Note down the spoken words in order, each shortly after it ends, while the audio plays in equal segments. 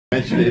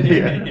Mention it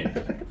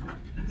here.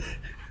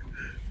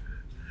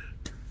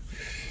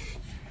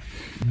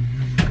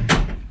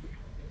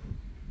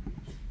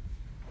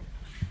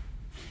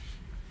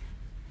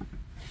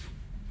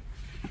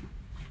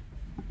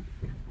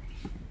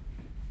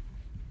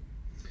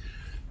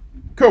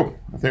 Cool.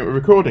 I think we're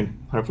recording,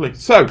 hopefully.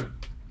 So,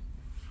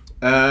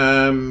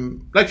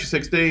 lecture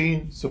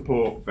 16,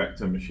 support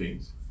vector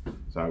machines.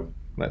 So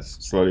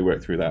let's slowly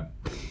work through that.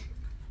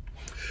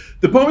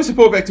 The point with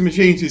support vector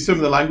machines is some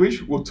of the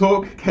language. We'll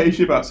talk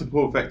occasionally about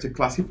support vector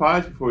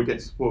classifiers before we get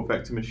to support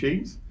vector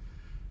machines.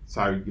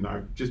 So,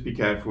 just be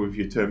careful with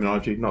your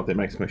terminology. Not that it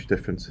makes much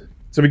difference.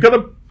 So we've got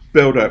to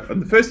build up.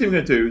 And the first thing we're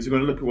going to do is we're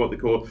going to look at what they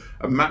call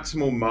a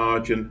maximal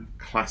margin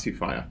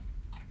classifier.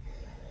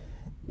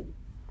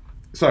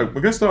 So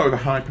we're going to start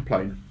with a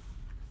hyperplane.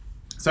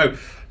 So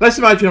let's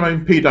imagine I'm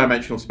in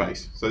p-dimensional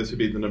space. So this would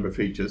be the number of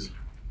features.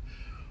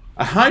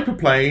 A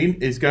hyperplane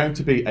is going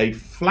to be a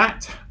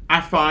flat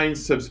affine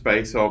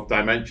subspace of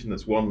dimension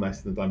that's one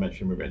less than the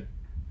dimension we're in.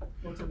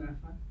 What's an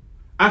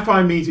affine?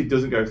 Affine means it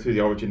doesn't go through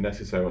the origin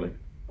necessarily.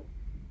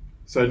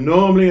 So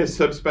normally a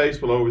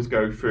subspace will always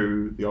go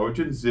through the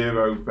origin.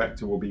 Zero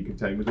vector will be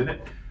contained within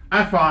it.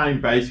 Affine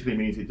basically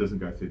means it doesn't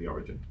go through the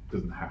origin. It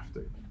doesn't have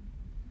to.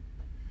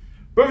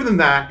 But other than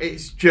that,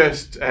 it's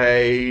just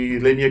a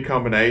linear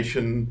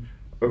combination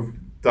of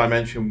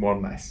dimension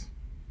one less.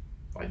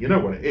 Like, you know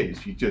what it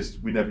is,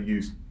 we never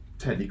use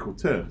technical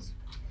terms.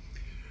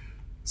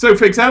 So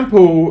for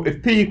example,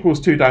 if p equals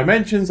 2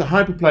 dimensions, a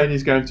hyperplane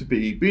is going to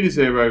be beta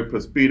 0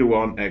 plus beta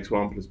 1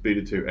 x1 plus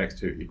beta 2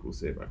 x2 equals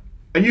 0.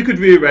 And you could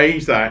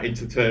rearrange that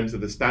into terms of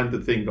the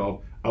standard thing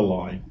of a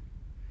line.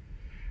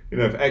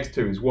 If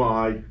x2 is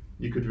y,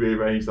 you could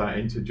rearrange that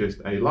into just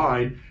a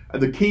line.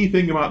 And the key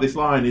thing about this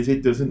line is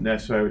it doesn't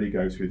necessarily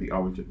go through the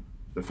origin.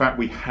 The fact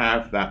we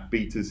have that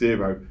beta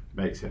 0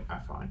 makes it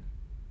affine.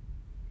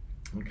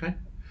 Okay?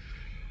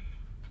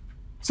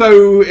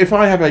 So if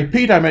I have a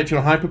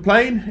p-dimensional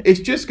hyperplane, it's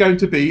just going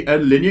to be a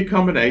linear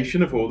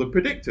combination of all the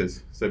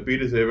predictors. So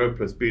beta 0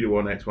 plus beta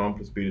 1 x1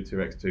 plus beta 2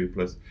 x2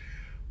 plus...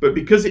 But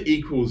because it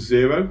equals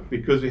 0,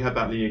 because we have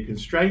that linear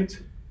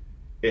constraint,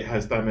 it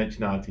has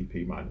dimensionality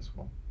p minus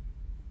 1.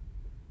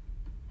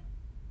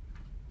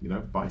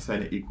 By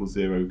saying it equals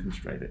 0,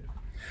 constrain it.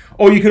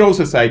 Or you could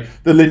also say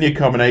the linear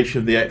combination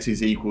of the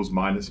x's equals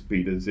minus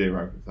beta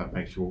 0, if that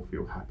makes you all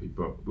feel happy.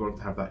 But we want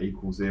to have that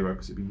equal 0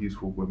 because it'd be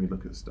useful when we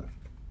look at stuff.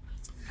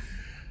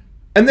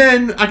 And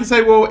then I can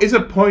say, well, is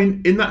a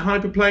point in that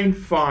hyperplane?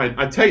 Fine.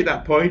 I take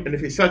that point, and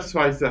if it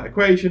satisfies that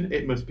equation,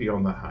 it must be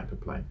on that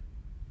hyperplane,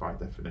 by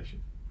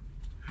definition.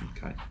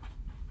 Okay.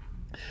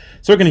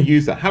 So we're going to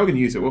use that. How are we going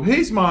to use it? Well,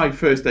 here's my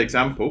first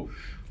example.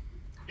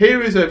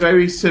 Here is a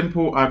very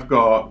simple, I've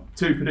got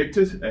two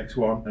predictors,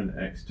 x1 and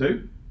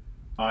x2.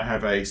 I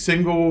have a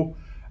single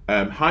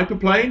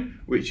hyperplane,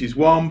 which is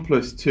 1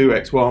 plus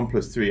 2x1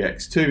 plus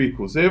 3x2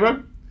 equals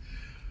 0.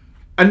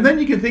 And then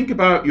you can think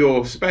about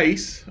your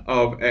space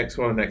of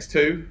x1 and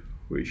x2,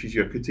 which is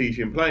your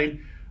Cartesian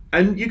plane,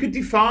 and you could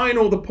define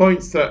all the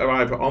points that are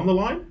either on the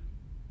line,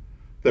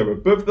 they're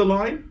above the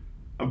line,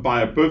 and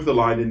by above the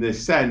line in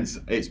this sense,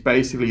 it's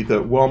basically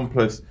that 1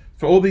 plus,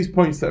 for all these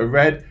points that are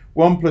red,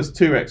 1 plus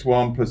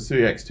 2x1 plus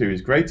 3x2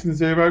 is greater than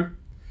 0.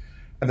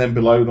 And then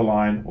below the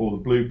line, all the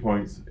blue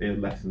points are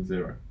less than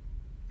 0.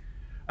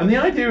 And the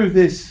idea of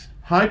this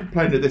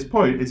hyperplane at this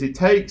point is it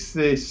takes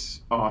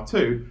this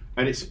R2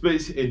 and it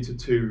splits it into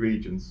two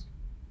regions.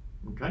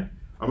 Okay? And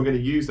we're going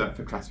to use that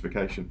for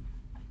classification.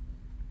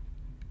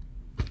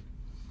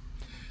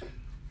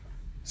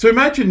 So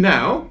imagine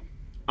now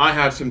I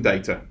have some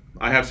data.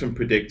 I have some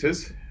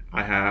predictors.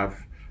 I have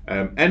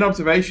n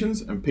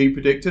observations and p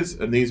predictors,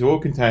 and these are all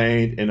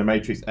contained in a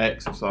matrix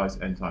X of size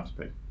n times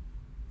p.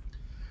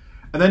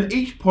 And then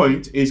each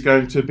point is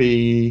going to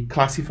be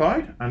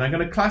classified, and I'm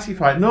going to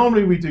classify,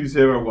 normally we do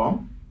 0,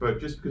 1, but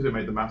just because it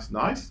made the maths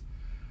nice,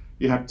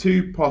 you have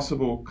two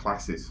possible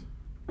classes,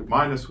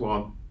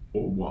 -1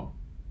 or 1.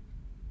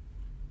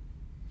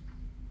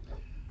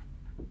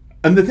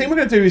 And the thing we're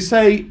going to do is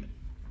say,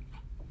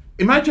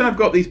 imagine I've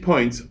got these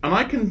points, and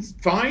I can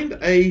find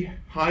a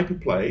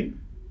hyperplane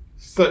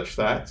such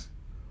that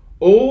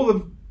all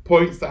the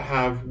points that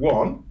have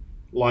 1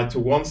 lie to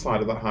one side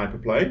of the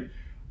hyperplane,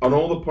 and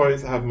all the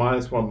points that have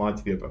 -1 lie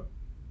to the other.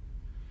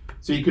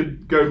 So you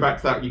could, going back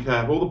to that, you can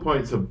have all the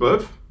points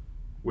above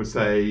with,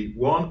 say,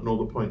 1, and all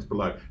the points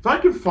below. So I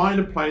can find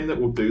a plane that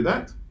will do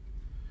that.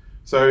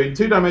 So in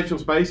two-dimensional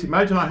space,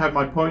 imagine I have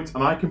my points,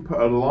 and I can put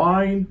a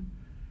line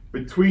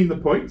between the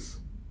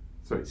points.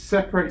 So it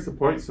separates the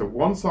points. So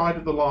one side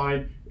of the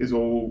line is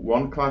all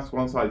one class,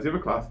 one side is the other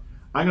class.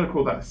 I'm going to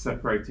call that a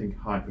separating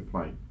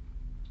hyperplane.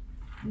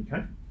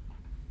 Okay.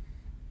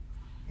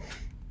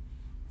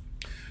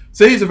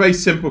 So here's a very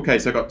simple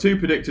case. I've got two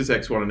predictors,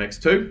 x1 and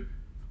x2.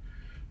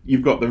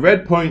 You've got the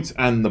red points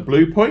and the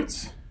blue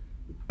points.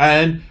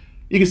 And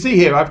you can see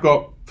here I've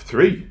got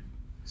 3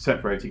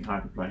 separating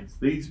hyperplanes.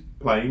 These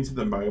planes at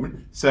the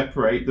moment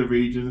separate the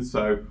regions,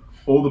 so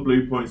all the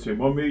blue points are in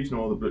one region,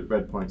 all the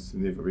red points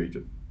in the other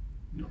region.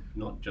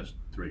 Not just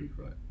 3,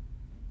 right?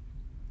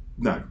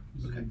 No.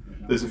 Okay.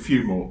 There's a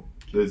few more.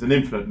 There's an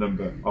infinite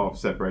number of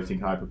separating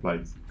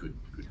hyperplanes. Good.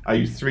 I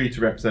used 3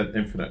 to represent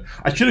infinite.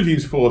 I should have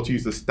used 4 to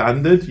use the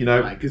standard, you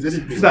know. Right, 'cause then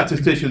it'd be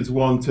statisticians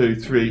 1, 2,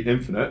 3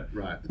 infinite.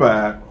 Right.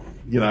 But,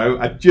 you know,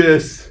 they're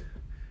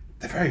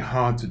very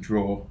hard to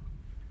draw.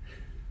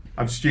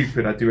 I'm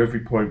stupid, I do every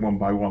point one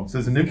by one. So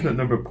there's an infinite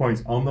number of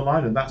points on the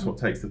line, and that's what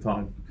takes the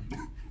time.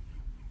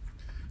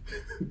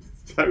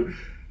 So,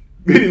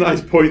 really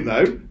nice point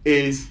though,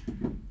 is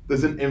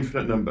there's an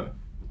infinite number.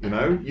 You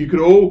know, you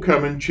could all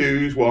come and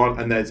choose one,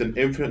 and there's an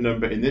infinite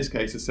number, in this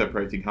case, of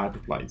separating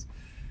hyperplanes.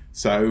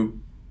 So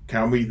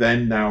can we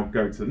then now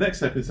go to the next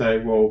step and say,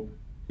 well,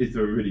 is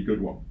there a really good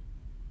one?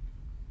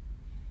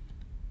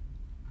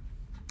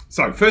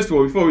 So first of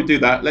all, before we do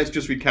that, let's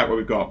just recap what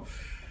we've got.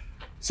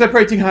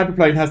 Separating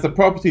hyperplane has the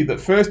property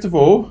that, first of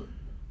all,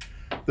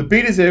 the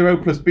beta 0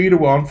 plus beta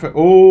 1 for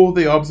all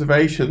the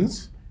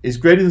observations is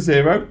greater than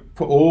 0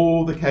 for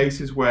all the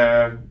cases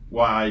where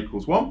yi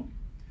equals 1.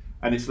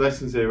 And it's less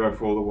than 0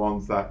 for all the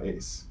ones that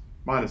it's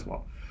minus 1.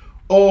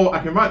 Or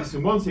I can write this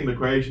in one single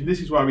equation.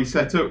 This is why we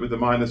set up with the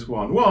minus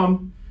 1,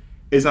 1,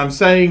 is I'm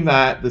saying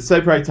that the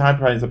separated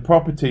hyperplane is a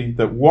property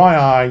that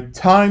yi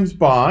times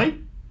by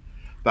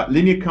that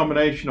linear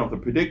combination of the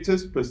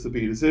predictors plus the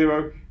beta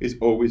 0 is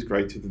always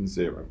greater than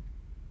 0.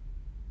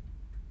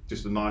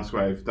 Just a nice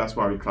way of, that's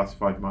why we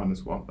classified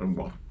minus 1 and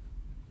 1.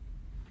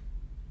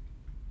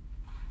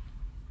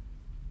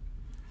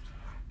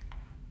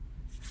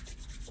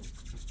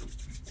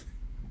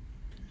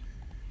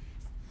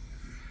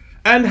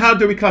 And how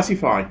do we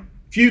classify?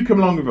 If you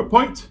come along with a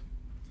point,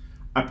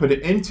 I put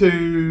it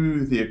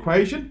into the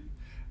equation,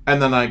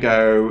 and then I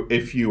go,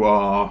 if you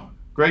are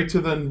greater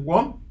than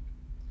 1,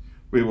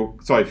 we will,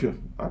 I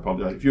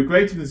apologize. If you're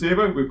greater than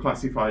 0, we'll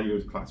classify you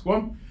as class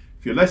 1.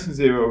 If you're less than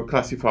 0, we'll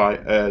classify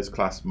as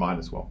class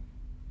minus 1.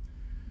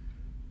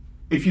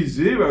 If you're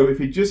 0, if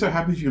it just so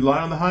happens you lie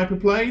on the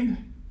hyperplane,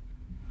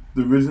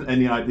 there isn't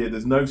any idea.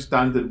 There's no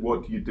standard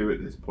what do you do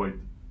at this point.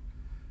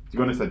 To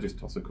be honest, I just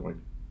toss a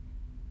coin.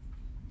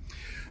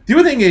 The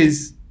other thing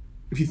is,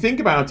 if you think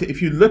about it,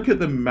 if you look at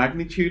the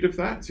magnitude of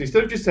that, so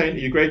instead of just saying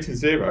that you're greater than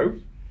 0,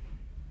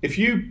 if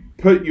you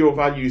put your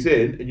values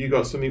in and you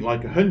got something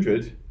like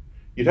 100,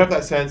 you'd have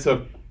that sense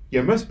of,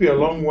 you must be a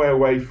long way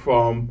away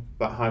from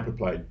that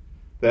hyperplane.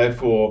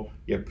 Therefore,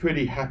 you're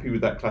pretty happy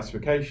with that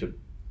classification.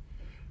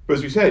 But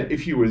as we said,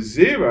 if you were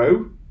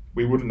 0,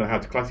 we wouldn't know how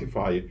to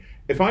classify you.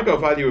 If I got a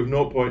value of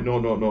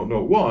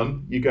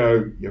 0.00001, you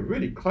go, you're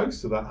really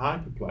close to that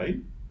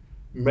hyperplane.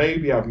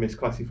 Maybe I've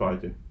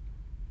misclassified you.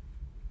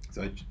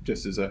 So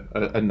just as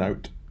a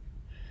note.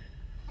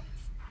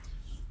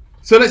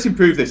 So let's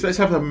improve this. Let's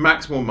have a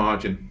maximal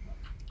margin.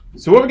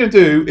 So what we're going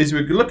to do is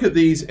we're going to look at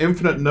these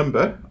infinite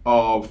number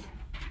of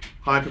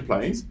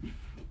hyperplanes,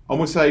 and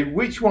we'll say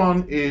which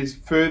one is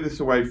furthest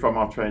away from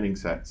our training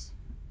sets.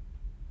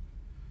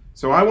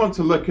 So I want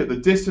to look at the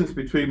distance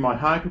between my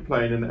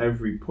hyperplane and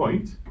every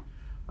point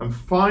and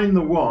find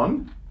the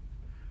one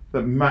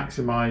that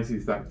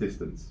maximizes that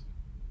distance.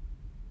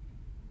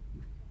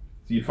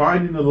 So you're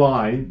finding the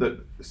line that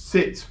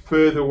sits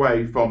further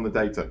away from the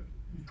data.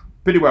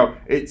 Pretty well,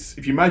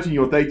 if you imagine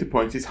your data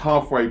points, it's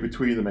halfway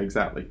between them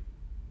exactly.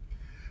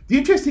 The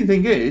interesting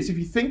thing is, if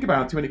you think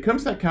about it, when it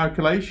comes to that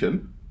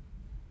calculation,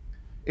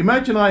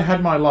 imagine I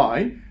had my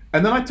line,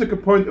 and then I took a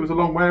point that was a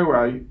long way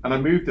away, and I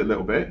moved it a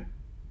little bit.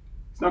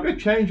 It's not going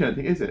to change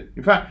anything, is it?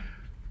 In fact,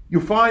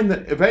 you'll find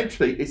that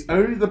eventually it's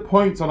only the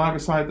points on either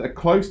side that are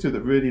close to it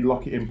that really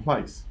lock it in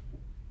place.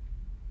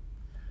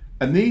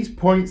 And these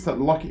points that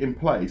lock it in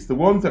place, the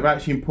ones that are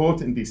actually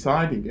important in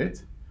deciding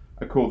it,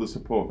 are called the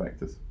support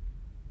vectors.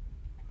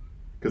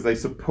 Because they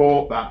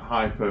support that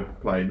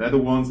hyperplane. They're the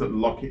ones that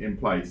lock it in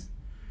place.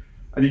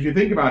 And if you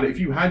think about it, if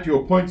you had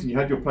your points and you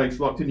had your place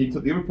locked in, you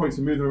took the other points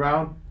and moved them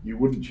around, you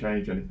wouldn't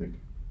change anything.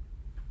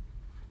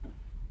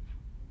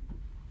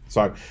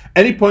 So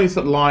any points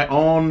that lie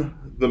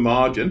on the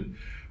margin,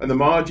 and the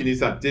margin is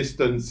that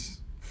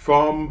distance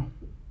from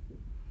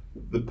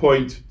the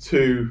point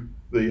to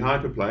the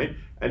hyperplane,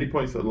 any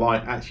points that lie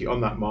actually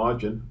on that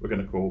margin, we're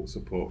going to call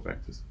support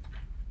vectors.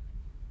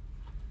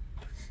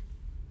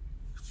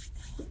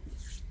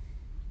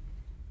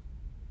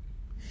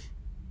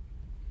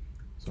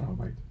 So I'll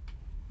wait.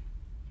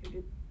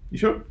 You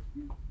sure?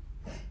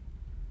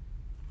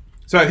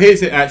 So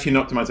here's actually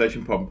an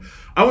optimization problem.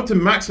 I want to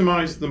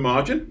maximize the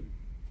margin,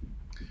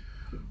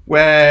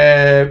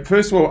 where,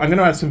 first of all, I'm going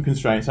to add some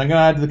constraints. I'm going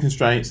to add the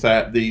constraints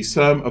that the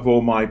sum of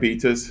all my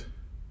betas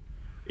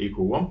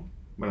equal 1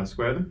 when I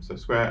square them. So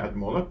square, add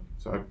them all up.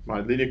 So my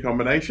linear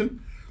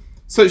combination,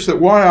 such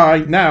that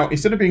yi now,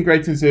 instead of being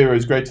greater than 0,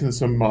 is greater than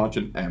some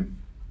margin m.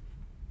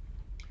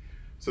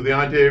 So the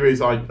idea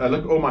is I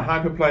look at all my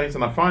hyperplanes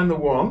and I find the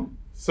one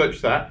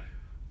such that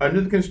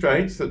under the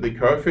constraints that the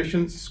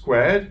coefficients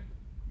squared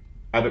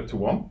add up to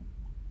 1.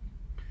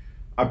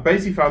 I've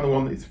basically found the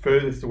one that is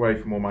furthest away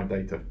from all my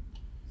data.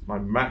 It's my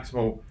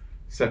maximal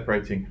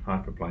separating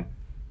hyperplane.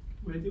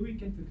 Where do we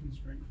get the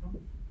constraint from?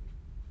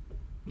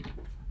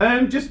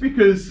 Just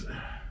because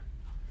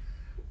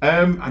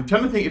I'm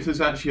trying to think if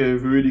there's actually a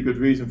really good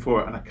reason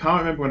for it, and I can't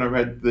remember when I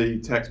read the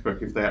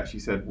textbook if they actually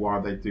said why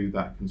they do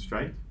that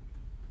constraint.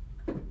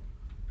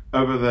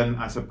 Other than,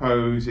 I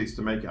suppose, it's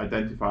to make it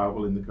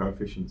identifiable in the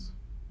coefficients.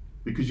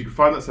 Because you can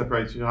find that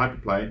separation in a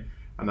hyperplane,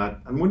 and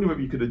I'm wondering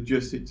whether you could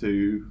adjust it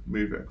to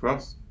move it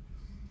across.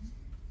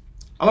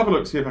 I'll have a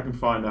look, see if I can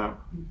find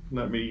out.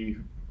 Let me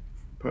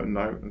put a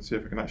note and see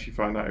if I can actually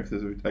find out if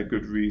there's a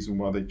good reason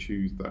why they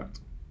choose that.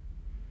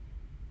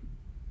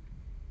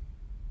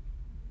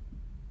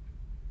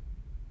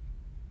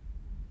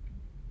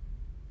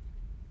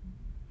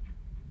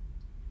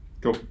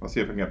 Cool, I'll see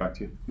if I can get back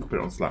to you. Put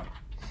it on Slack.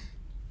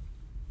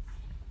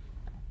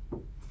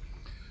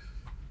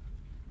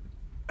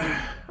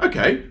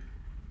 Okay,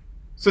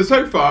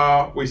 so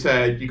far we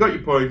said you got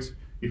your points,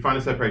 you find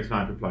a separating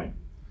hyperplane.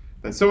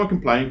 Then someone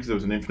complained because there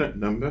was an infinite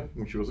number,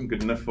 which wasn't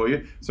good enough for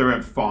you. So we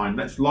went, fine,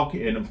 let's lock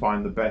it in and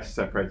find the best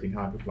separating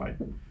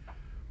hyperplane.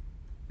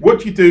 What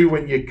do you do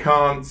when you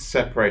can't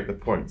separate the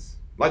points?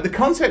 Like, the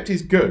concept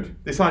is good,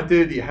 this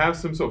idea that you have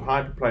some sort of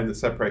hyperplane that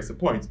separates the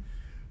points,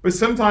 but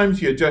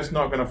sometimes you're just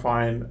not going to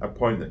find a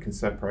point that can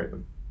separate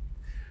them.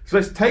 So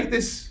let's take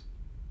this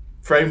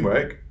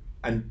framework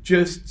and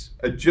just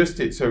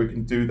adjust it so we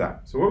can do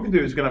that. So what we can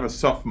do is we're going to have a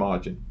soft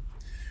margin.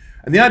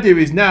 And the idea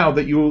is now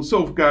that you'll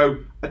sort of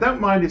go, I don't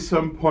mind if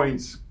some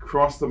points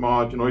cross the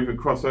margin or even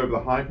cross over the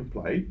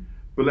hyperplane,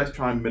 but let's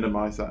try and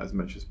minimize that as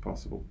much as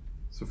possible.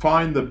 So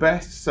find the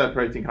best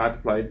separating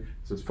hyperplane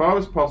so as far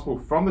as possible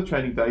from the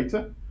training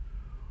data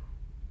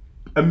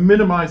and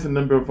minimize the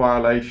number of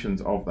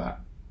violations of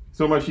that.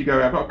 So almost you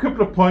go, I've got a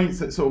couple of points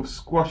that sort of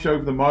squash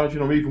over the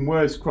margin or even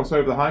worse, cross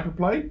over the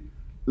hyperplane.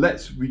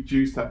 Let's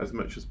reduce that as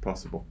much as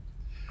possible.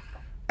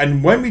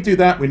 And when we do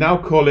that, we now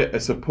call it a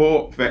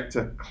support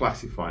vector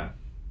classifier.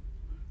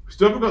 We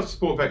still haven't got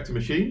support vector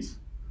machines,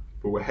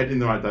 but we're heading in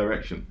the right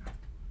direction.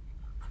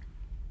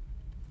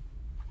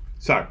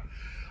 So,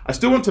 I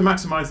still want to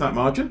maximize that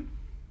margin.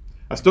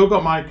 I still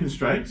got my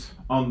constraints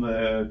on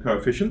the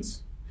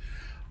coefficients.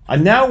 I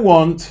now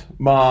want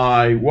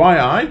my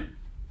yi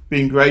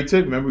being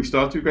greater. Remember, we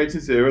started with greater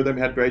than 0, then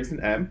we had greater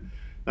than m.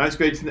 Now it's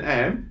greater than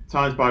m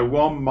times by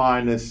 1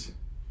 minus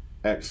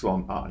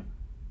epsilon I.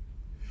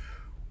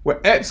 Where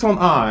epsilon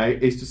I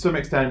is to some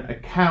extent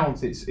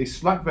accounts, it's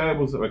slack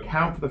variables that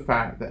account for the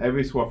fact that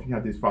every so often you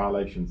have these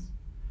violations.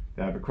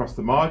 They either cross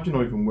the margin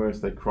or even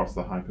worse, they cross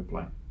the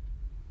hyperplane.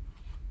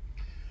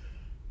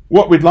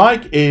 What we'd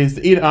like is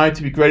the I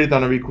to be greater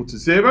than or equal to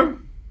 0,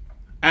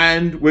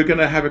 and we're going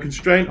to have a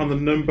constraint on the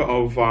number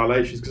of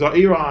violations because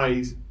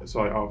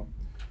our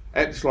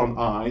epsilon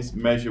i's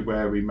measure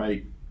where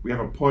we have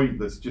a point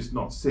that's just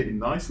not sitting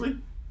nicely.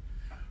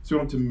 So we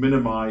want to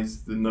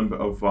minimize the number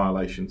of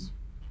violations.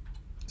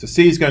 So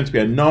C is going to be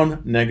a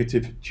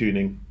non-negative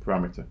tuning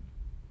parameter.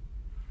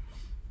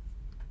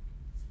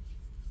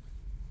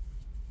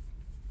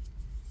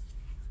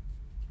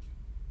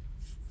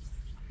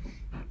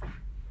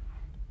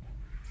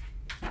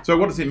 So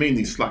what does it mean,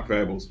 these slack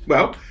variables?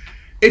 Well,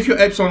 if your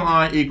epsilon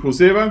I equals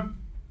 0,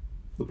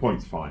 the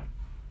point's fine.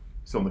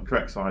 It's on the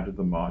correct side of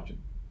the margin.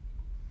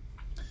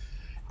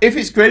 If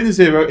it's greater than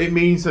 0, it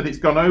means that it's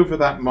gone over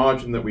that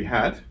margin that we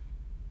had,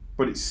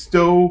 but it's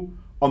still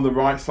on the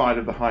right side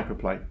of the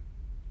hyperplane.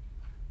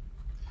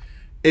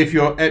 If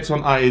your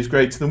epsilon I is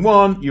greater than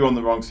 1, you're on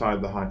the wrong side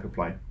of the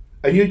hyperplane.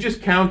 And you're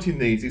just counting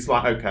these. It's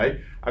like,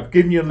 okay, I've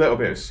given you a little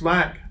bit of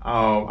slack.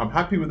 I'm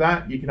happy with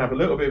that. You can have a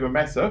little bit of a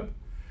mess up,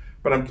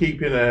 but I'm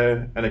keeping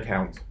an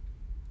account.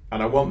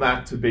 And I want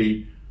that to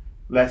be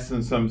less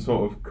than some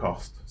sort of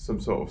cost, some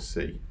sort of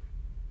C.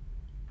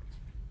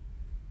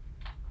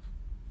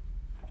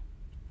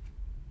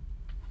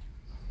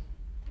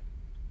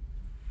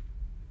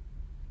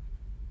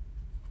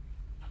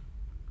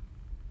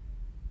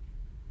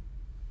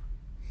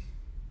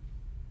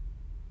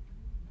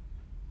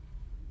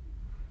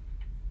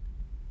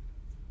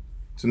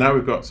 So now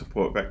we've got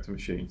support vector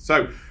machines.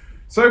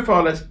 So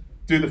far, let's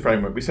do the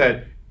framework. We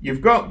said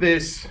you've got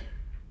this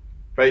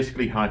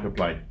basically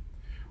hyperplane,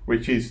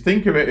 which is,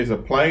 think of it as a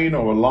plane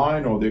or a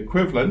line or the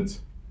equivalent.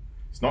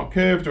 It's not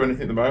curved or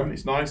anything at the moment.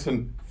 It's nice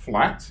and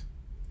flat,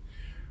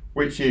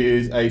 which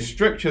is a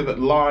structure that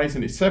lies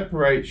and it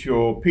separates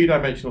your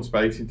p-dimensional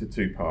space into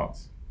two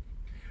parts.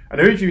 And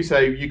originally we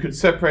say you could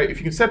separate, if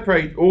you can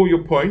separate all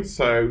your points,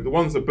 so the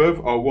ones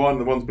above are 1,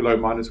 the ones below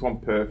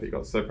 -1, perfect, you've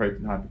got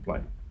separating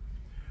hyperplane.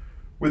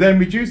 We then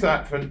reduce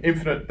that from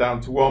infinite down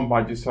to 1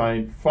 by just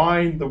saying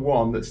find the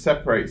one that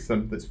separates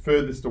them that's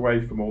furthest away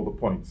from all the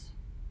points.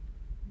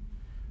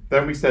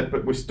 Then we said,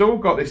 but we've still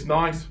got this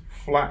nice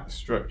flat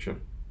structure.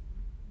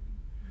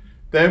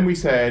 Then we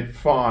said,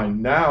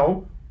 fine,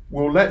 now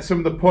we'll let some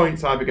of the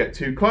points either get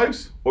too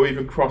close or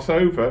even cross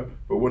over,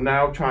 but we'll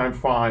now try and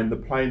find the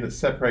plane that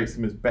separates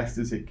them as best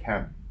as it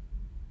can.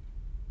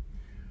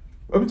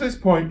 Up to this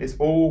point, it's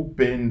all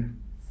been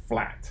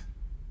flat.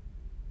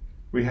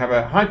 We have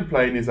a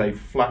hyperplane is a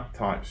flat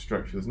type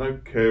structure. There's no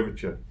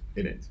curvature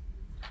in it.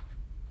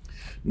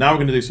 Now we're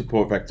going to do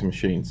support vector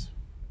machines.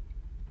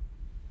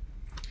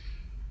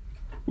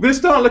 We're going to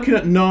start looking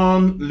at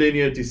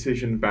non-linear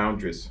decision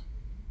boundaries.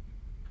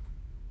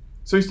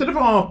 So instead of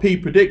our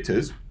P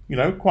predictors, you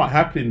know, quite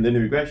happily in linear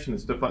regression and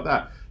stuff like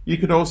that, you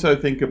could also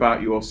think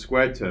about your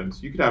squared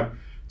terms. You could have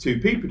two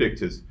P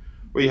predictors,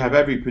 where you have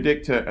every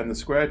predictor and the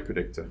squared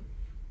predictor.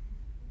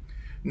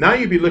 Now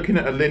you'd be looking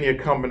at a linear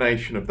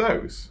combination of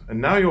those, and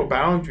now your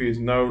boundary is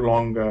no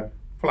longer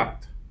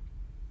flat,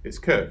 it's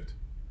curved.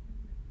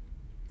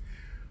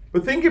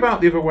 But think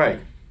about the other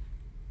way.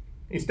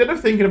 Instead of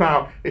thinking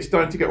about it's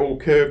starting to get all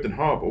curved and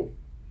horrible,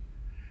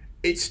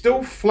 it's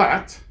still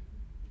flat,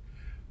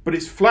 but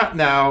it's flat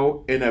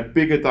now in a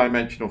bigger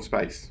dimensional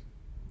space.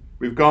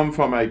 We've gone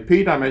from a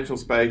p-dimensional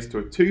space to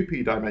a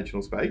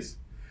 2p-dimensional space,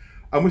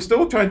 and we're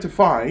still trying to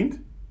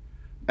find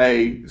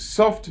a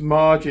soft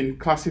margin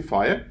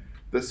classifier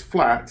that's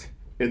flat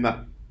in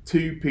that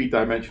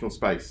 2p-dimensional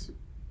space.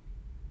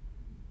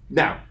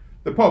 Now,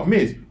 the problem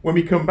is, when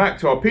we come back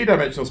to our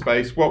p-dimensional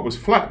space, what was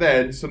flat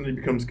then suddenly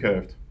becomes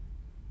curved.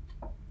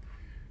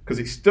 Because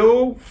it's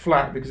still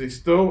flat, because it's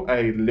still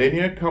a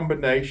linear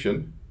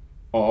combination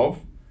of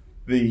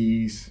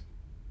these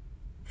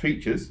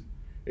features.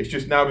 It's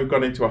just now we've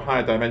gone into a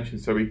higher dimension.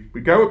 So we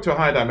go up to a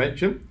higher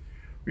dimension,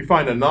 we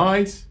find a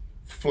nice,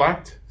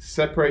 flat,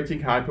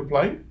 separating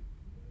hyperplane.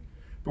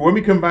 But when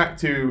we come back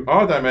to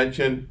our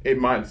dimension, it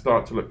might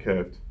start to look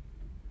curved.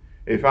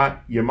 In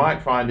fact, you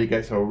might find it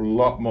gets a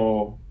lot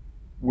more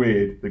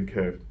weird than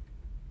curved.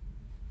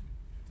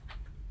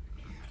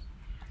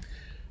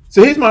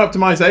 So here's my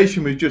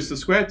optimization with just the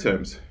square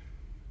terms.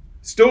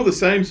 Still the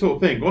same sort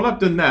of thing. All I've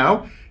done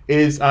now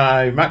is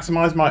I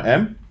maximize my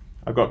m.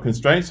 I've got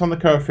constraints on the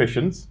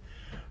coefficients,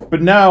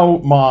 but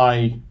now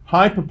my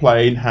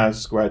hyperplane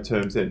has square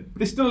terms in.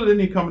 But it's still a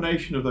linear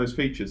combination of those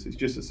features. It's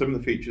just that some of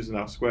the features are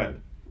now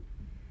squared.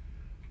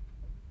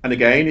 And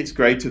again, it's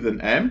greater than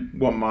m,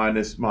 1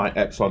 minus my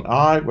epsilon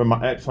I, when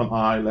my epsilon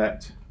I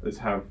let us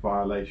have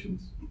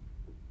violations.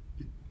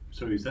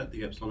 So is that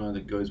the epsilon I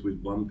that goes with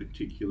one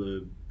particular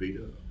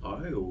beta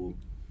I, or?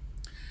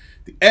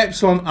 The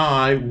epsilon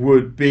I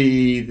would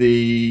be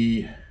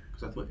the...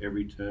 Because I thought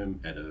every term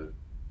had a...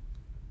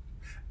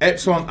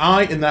 Epsilon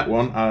I in that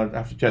one, I'll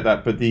have to check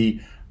that, but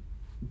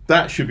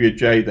that should be a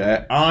J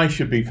there. I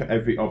should be for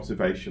every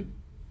observation.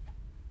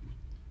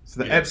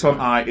 So the epsilon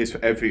I is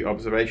for every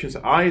observation. So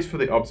I is for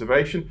the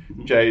observation,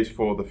 J is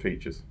for the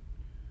features.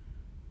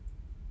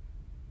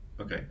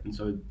 Okay, and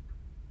so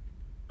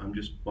I'm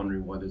just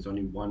wondering why there's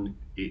only one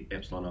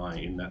epsilon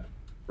I in that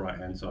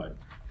right-hand side.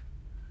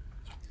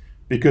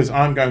 Because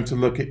I'm going to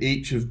look at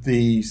each of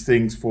these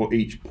things for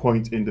each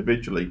point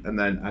individually and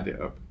then add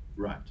it up.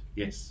 Right,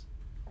 yes.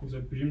 So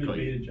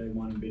presumably beta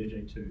J1 and beta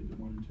J2, the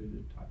 1 and 2 are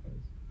the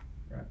typos,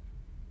 right?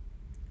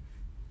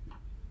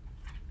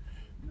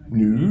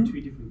 No.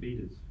 Two different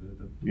betas for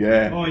the...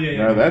 Yeah. Oh, yeah,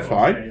 No, they're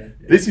fine.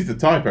 Yeah. This is the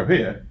typo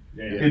here.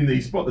 Yeah. In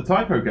the spot the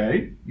typo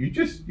game, you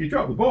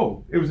dropped the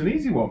ball. It was an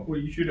easy one. Well,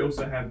 you should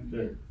also have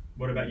the...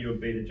 What about your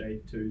beta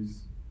J2s?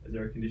 Is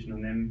there a condition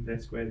on them, their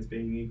squared as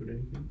being equal to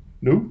anything?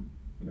 No.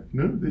 Okay.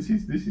 No, this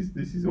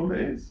is all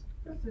it is.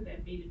 So they're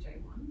beta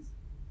J1s.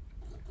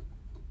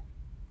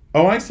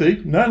 Oh, I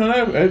see. No.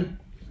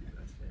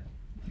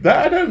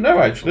 That I don't know,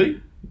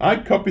 actually. I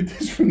copied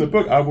this from the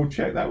book. I will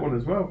check that one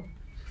as well.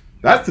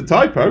 That's the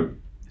typo.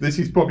 This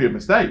is probably a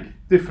mistake.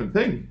 Different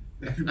thing.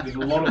 There's a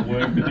lot of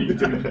work that needs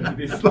to go into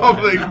this. It's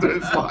lovely to do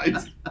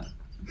slides.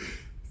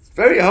 It's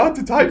very hard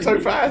to type so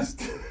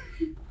fast.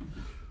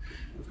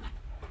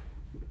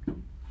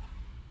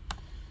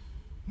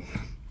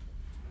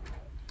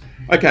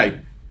 Okay.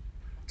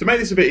 To make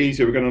this a bit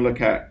easier, we're going to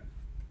look at,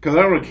 because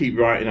I don't want to keep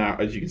writing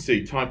out, as you can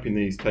see, typing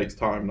these takes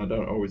time and I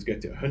don't always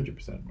get it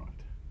 100% right.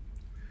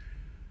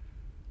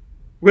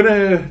 We're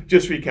going to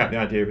just recap the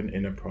idea of an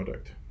inner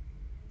product.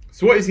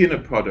 So what is the inner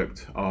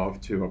product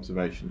of two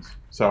observations?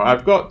 So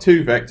I've got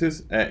two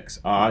vectors,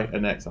 xi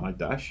and xi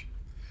dash,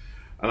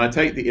 and I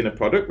take the inner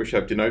product, which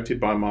I've denoted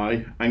by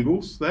my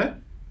angles there,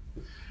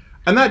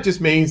 and that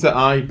just means that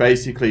I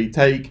basically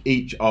take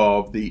each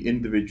of the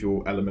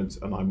individual elements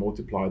and I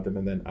multiply them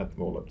and then add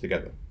them all up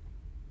together.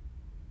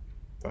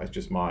 That's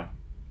just my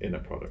inner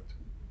product.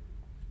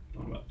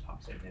 Not about the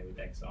typeset there with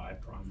xi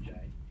prime j.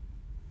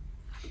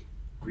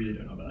 Really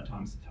don't know about that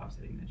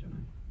typesetting there,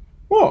 Johnny.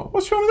 What?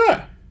 What's wrong with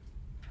that?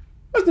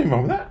 There's nothing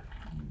wrong with that.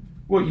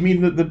 What, you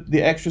mean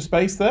the extra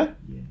space there?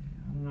 Yeah,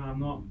 I don't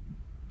know, I'm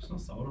just not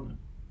sold on it.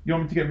 You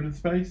want me to get rid of the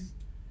space?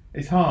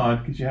 It's hard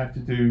because you have to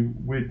do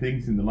weird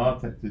things in the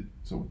LaTeX to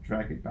sort of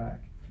drag it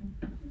back.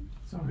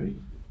 Sorry.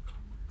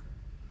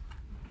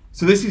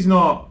 So this is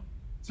not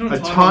a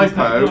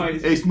typo,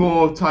 it's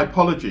more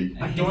typology.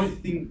 I don't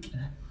think...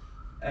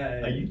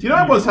 Do you know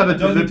I once had a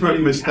deliberate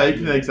mistake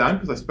in the exam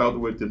because I spelled the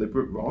word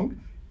deliberate wrong?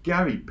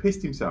 Gary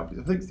pissed himself. I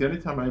think it's the only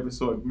time I ever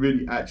saw him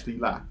really actually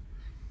laugh.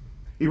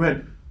 He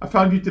went, "I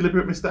found you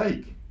deliberate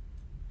mistake."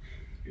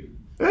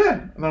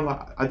 Yeah, and I'm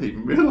like, I didn't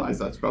even realise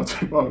I spelled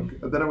it wrong.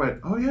 And then I went,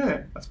 "Oh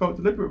yeah, I spelled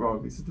deliberate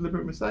wrong. It's a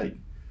deliberate mistake."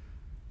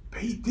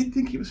 But he did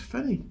think it was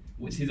funny.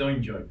 Well, it's his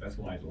own joke, that's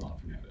why he's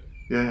laughing at it.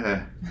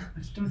 Yeah. I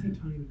just don't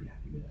think Tony would be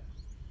happy with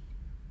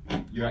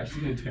that. You're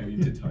actually going to turn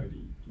into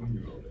Tony. when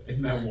you're older.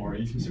 Isn't that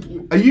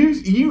worrying? Are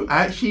you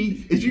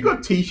actually? Have you got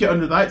a T-shirt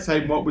under that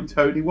saying "What would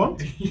Tony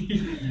want"?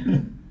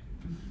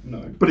 No.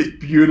 But it's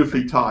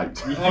beautifully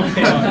typed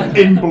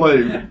Okay. in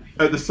blue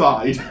at the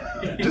side,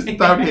 just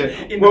down here.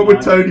 In What the would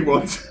line. Tony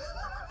want?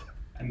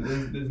 And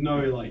there's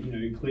no like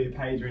clear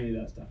page or any of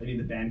that stuff. Any of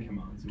the band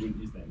commands, you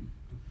wouldn't use them.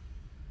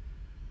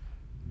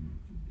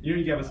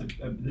 You gave us a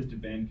list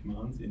of band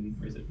commands in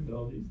research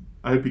methodologies.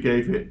 I hope he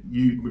gave it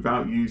you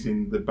without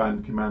using the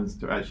band commands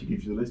to actually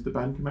give you the list of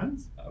band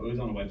commands. It was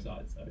on a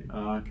website, so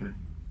Okay.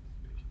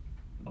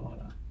 I like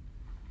that.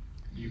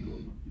 You will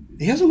not use He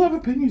this. has a lot of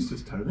opinions,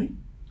 does Tony?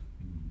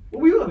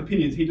 Well, we all have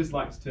opinions. He just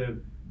likes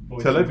to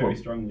voice Tell them everyone. very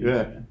strongly.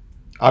 Yeah.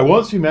 I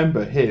once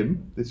remember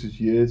him, this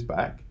was years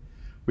back,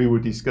 we were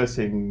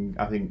discussing,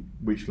 I think,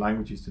 which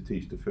languages to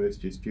teach to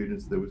first year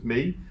students. There was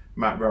me,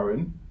 Matt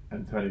Rowan,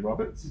 and Tony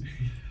Roberts.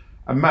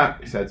 And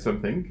Matt said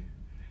something,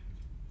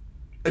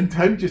 and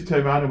Tony just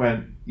turned around and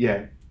went,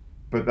 "Yeah,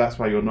 but that's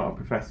why you're not a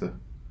professor."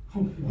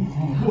 And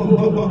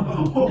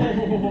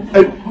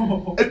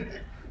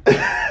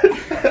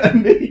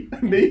me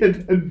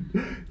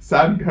and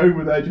Sam Cohn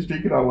were there just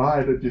drinking our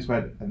wine and just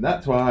went, "And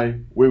that's why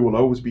we will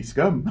always be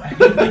scum."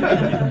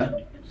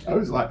 I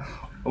was like,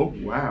 oh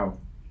wow.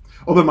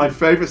 Although my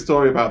favourite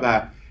story about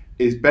that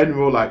is Ben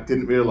Rawlack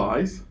didn't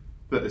realise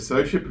that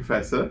associate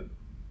professor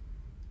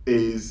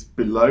is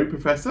below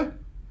professor,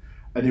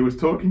 and he was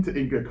talking to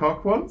Inga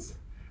Koch once,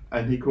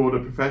 and he called her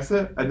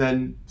professor, and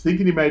then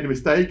thinking he made a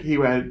mistake, he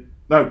went,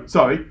 "No,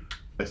 sorry,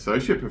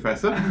 associate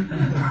professor."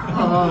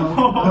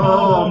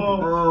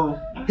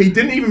 He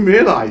didn't even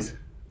realise.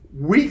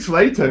 Weeks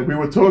later, we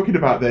were talking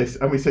about this,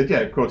 and we said, "Yeah,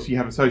 of course, you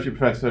have associate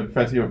professor and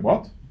professor." He went,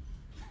 "What?"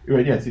 He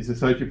went, "Yes, it's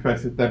associate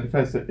professor, then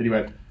professor." And he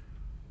went,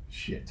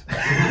 "Shit."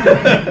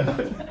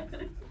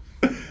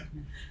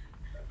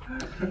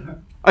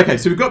 Okay,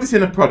 so we've got this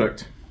in a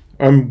product.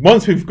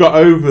 Once we've got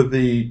over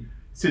the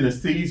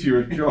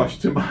synesthesia of Josh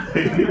to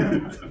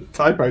my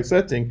typo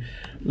setting,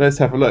 let's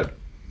have a look.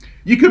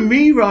 You can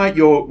rewrite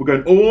we're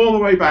going all the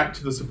way back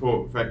to the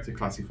support vector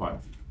classifier.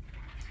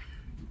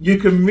 You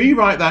can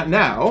rewrite that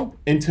now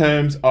in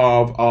terms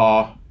of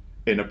our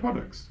inner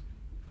products.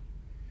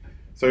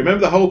 So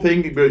remember the whole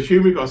thing, we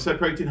assume we've got a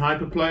separating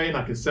hyperplane,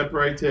 I can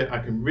separate it, I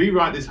can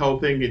rewrite this whole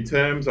thing in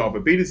terms of a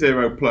beta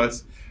 0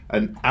 plus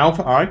an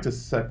alpha I to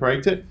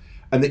separate it,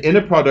 and the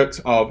inner products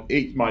of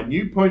my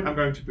new point I'm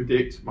going to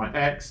predict, my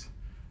x,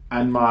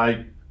 and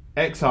my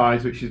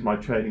xi's, which is my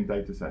training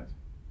data set.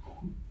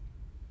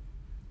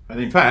 And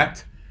in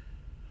fact,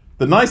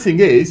 the nice thing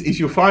is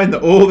you'll find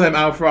that all them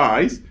alpha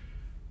i's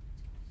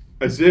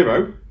are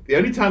 0. The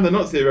only time they're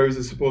not 0 is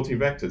the supporting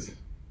vectors.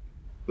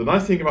 The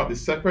nice thing about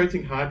this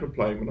separating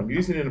hyperplane when I'm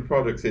using inner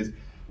products is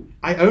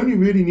I only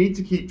really need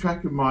to keep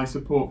track of my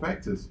support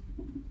vectors.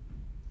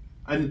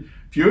 And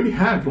if you only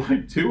have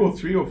like 2 or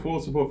 3 or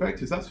 4 support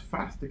vectors, that's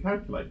fast to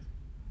calculate.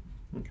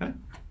 Okay.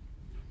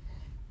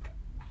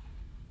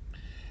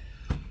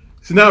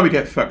 So now we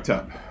get fucked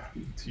up,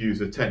 to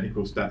use a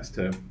technical stats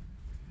term.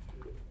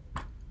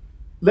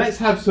 Let's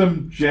have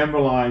some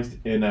generalized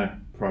inner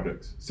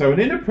products. So an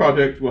inner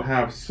product will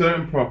have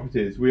certain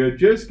properties. We are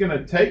just going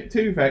to take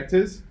 2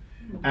 vectors,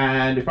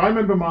 and if I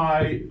remember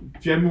my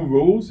general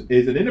rules,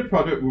 is an inner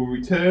product will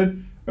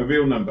return a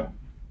real number.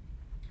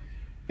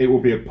 It will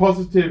be a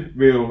positive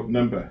real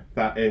number.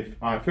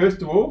 That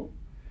first of all,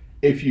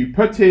 if you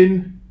put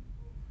in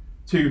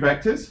 2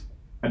 vectors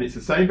and it's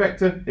the same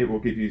vector, it will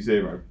give you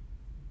 0.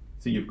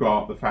 So you've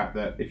got the fact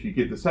that if you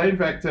give the same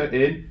vector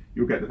in,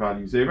 you'll get the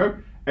value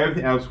 0.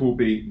 Everything else will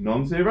be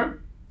non-zero.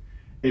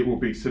 It will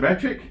be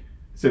symmetric.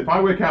 So if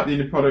I work out the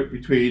inner product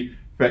between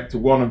vector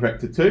 1 and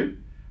vector 2,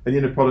 and the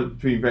inner product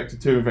between vector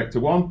 2 and vector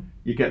 1,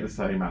 you get the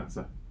same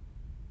answer.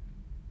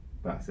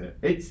 That's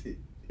it.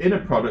 Inner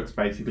products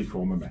basically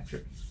form a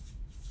metric.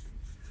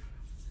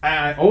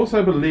 I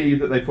also believe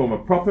that they form a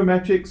proper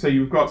metric. So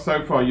you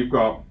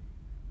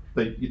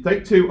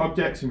take 2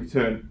 objects and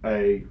return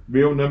a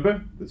real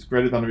number that's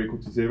greater than or equal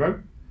to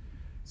 0.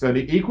 So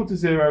they're equal to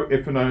 0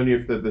 if and only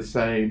if they're the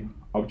same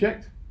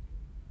object.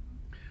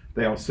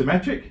 They are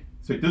symmetric,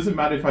 so it doesn't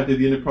matter if I do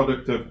the inner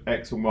product of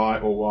x and y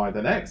or y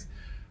then x.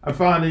 And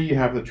finally, you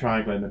have the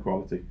triangle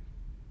inequality.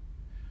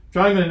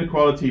 Triangle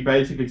inequality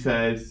basically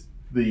says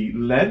the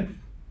length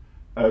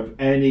of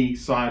any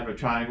side of a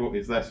triangle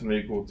is less than or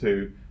equal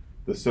to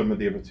the sum of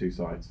the other 2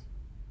 sides.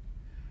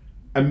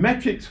 And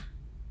metrics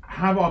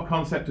have our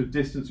concept of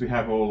distance we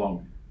have all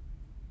along.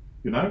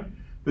 You know,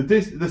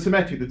 the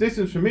symmetric, the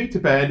distance from me to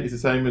Ben is the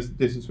same as the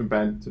distance from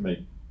Ben to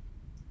me.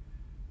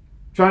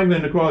 Triangle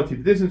inequality,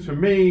 the distance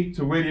from me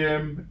to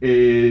William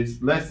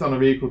is less than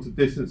or equal to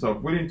the distance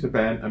of William to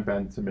Ben and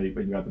Ben to me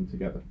when you add them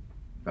together.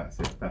 That's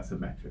it, that's a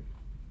metric.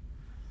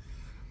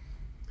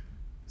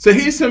 So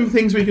here's some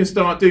things we can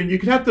start doing. You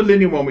can have the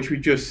linear one, which we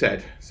just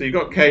said. So you've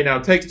got k now,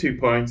 takes 2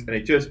 points, and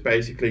it just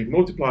basically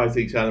multiplies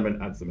each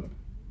element, adds them up.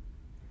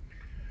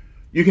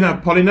 You can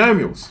have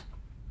polynomials.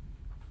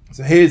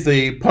 So here's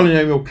the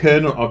polynomial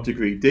kernel of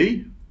degree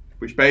d,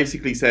 which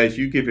basically says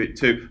you give it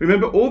to,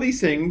 remember all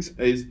these things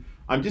is,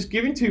 I'm just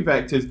giving 2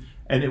 vectors,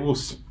 and it will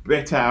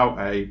spit out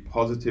a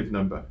positive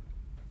number.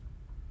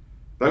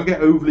 Don't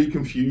get overly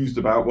confused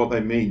about what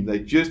they mean. They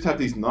just have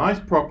these nice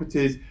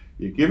properties.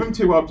 You give them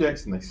two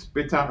objects and they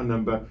spit out a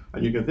number,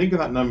 and you can think of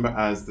that number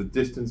as the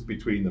distance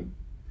between them.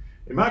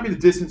 It might be the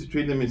distance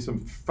between them in some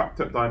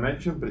fucked up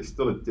dimension, but it's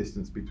still a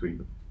distance between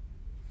them.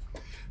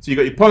 So you've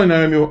got your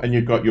polynomial and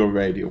you've got your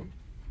radial.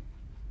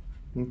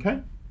 Okay?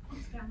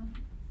 What's gamma?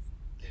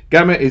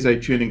 Gamma is a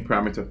tuning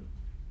parameter,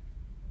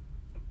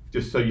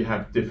 just so you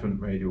have different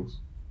radials.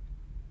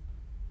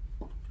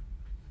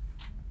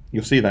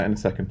 You'll see that in a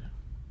second.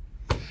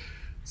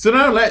 So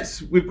now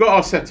we've got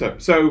our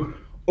setup. So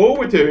all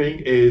we're doing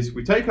is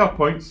we take our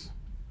points,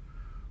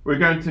 we're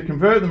going to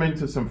convert them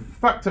into some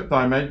fucked up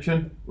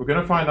dimension. We're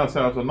going to find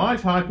ourselves a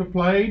nice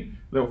hyperplane,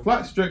 a little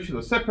flat structure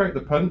that separate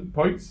the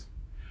points.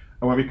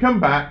 And when we come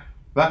back,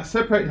 that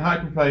separating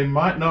hyperplane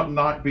might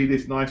not be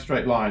this nice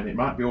straight line. It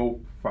might be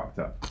all fucked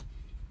up.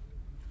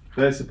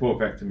 They're support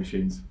vector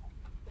machines.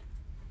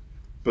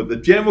 But the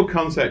general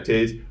concept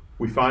is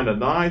we find a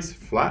nice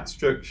flat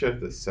structure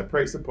that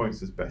separates the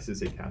points as best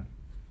as it can.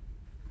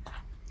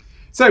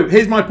 So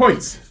here's my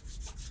points.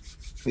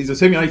 These are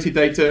simulated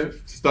data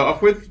to start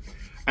off with.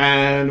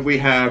 And we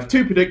have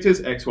two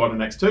predictors, x1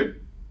 and x2,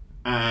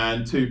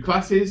 and two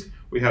classes.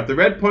 We have the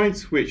red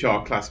points, which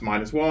are class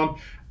 -1,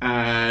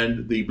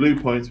 and the blue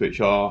points,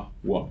 which are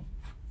 1.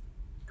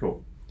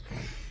 Cool.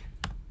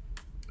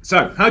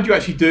 So how do you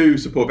actually do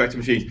support vector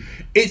machines?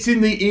 It's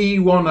in the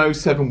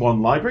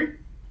E1071 library.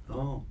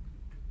 Oh.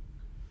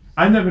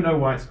 I never know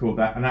why it's called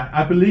that, and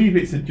I believe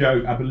it's a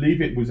joke. I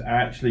believe it was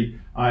actually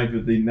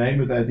either the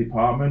name of their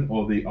department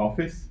or the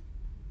office.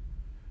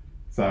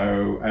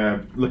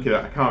 So look at it,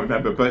 I can't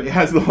remember, but it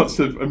has lots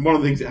of, and one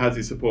of the things it has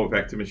is support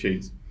vector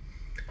machines.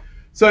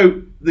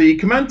 So the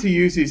command to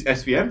use is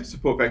SVM,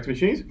 support vector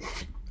machines.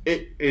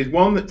 It is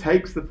one that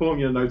takes the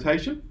formula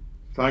notation.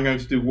 So I'm going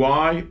to do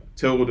y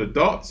tilde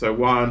dot, so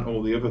y and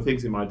all the other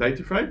things in my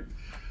data frame.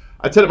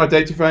 I tell it my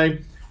data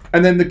frame,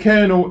 and then the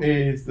kernel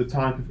is the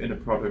type of inner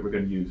product we're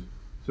going to use.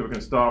 So we're going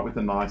to start with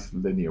a nice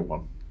linear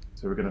one.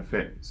 So we're going to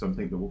fit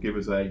something that will give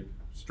us a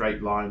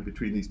straight line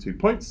between these 2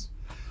 points.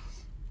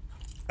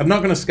 I'm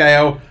not going to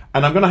scale,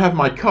 and I'm going to have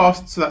my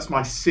cost, so that's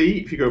my C,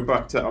 if you go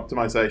back to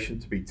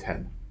optimization, to be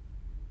 10.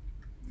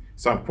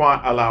 So I'm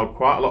allowed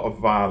quite a lot of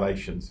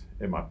violations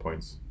in my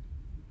points.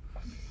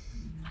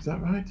 Is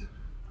that right?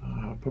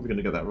 I'm probably going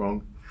to get that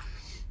wrong.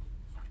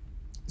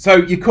 So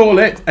you call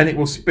it, and it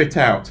will spit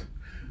out.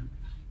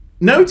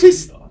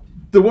 Notice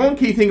the one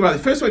key thing about it,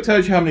 first of all, it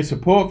tells you how many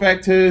support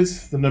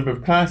vectors, the number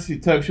of classes,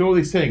 it tells you all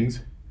these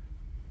things.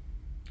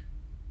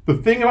 The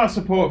thing about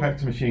support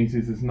vector machines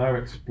is there's no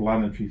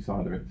explanatory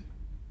side of it.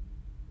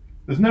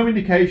 There's no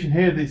indication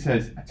here that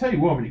says, I tell you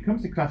what, when it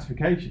comes to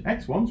classification,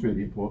 X1's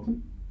really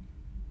important.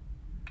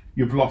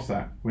 You've lost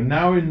that. We're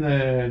now in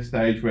the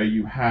stage where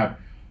you have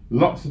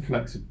lots of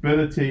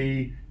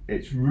flexibility,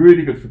 it's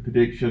really good for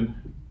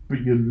prediction,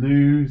 but you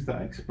lose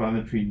that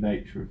explanatory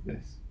nature of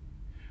this.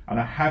 And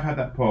I have had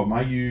that problem.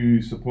 I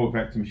use support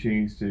vector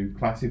machines to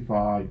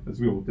classify, as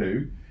we all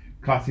do,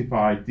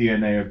 classify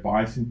DNA of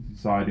bison to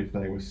decide if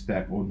they were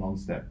step or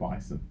non-step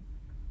bison.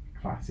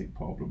 Classic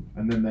problem.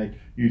 And then they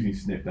using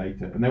SNP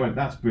data, and they went,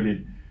 that's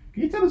brilliant.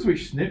 Can you tell us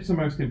which SNPs are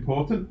most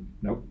important?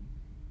 Nope.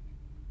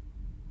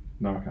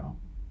 No, I can't.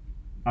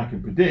 I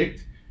can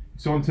predict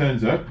if someone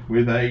turns up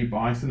with a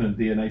bison and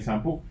DNA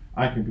sample,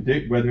 I can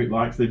predict whether it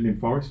likes living in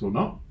forest or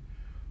not.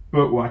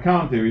 But what I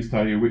can't do is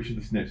tell you which of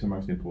the SNPs are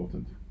most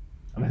important.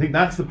 And I think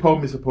that's the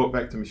problem with support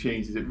vector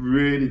machines, is it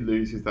really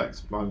loses that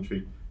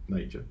explanatory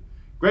nature.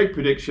 Great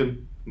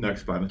prediction, no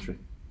explanatory.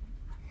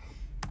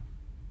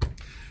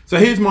 So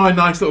here's my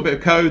nice little bit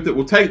of code that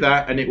will take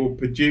that and it will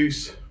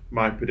produce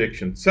my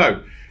prediction.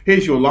 So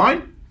here's your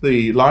line,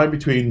 the line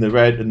between the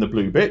red and the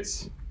blue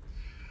bits.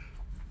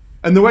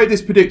 And the way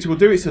this predictor will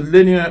do, it's a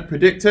linear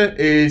predictor,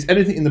 is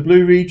anything in the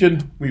blue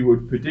region we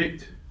would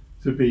predict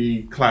to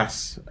be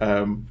class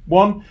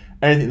 1,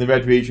 anything in the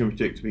red region we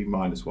predict to be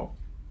 -1.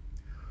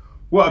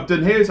 What I've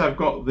done here is I've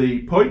got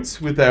the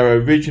points with their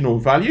original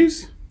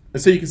values.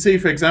 And so you can see,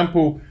 for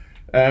example,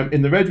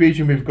 in the red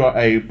region we've got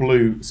a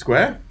blue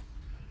square.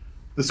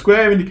 The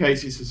square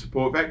indicates it's a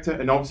support vector,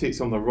 and obviously it's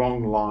on the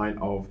wrong line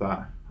of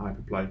that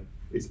hyperplane.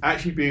 It's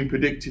actually being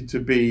predicted to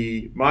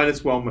be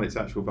 -1 when its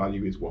actual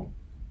value is 1.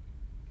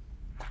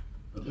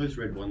 Are those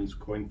red ones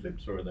coin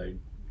flips, or are they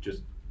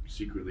just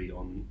secretly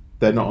on?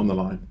 They're not on the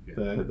line. Yeah.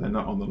 They're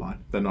not on the line.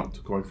 They're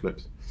not coin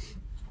flips.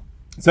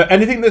 So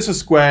anything that's a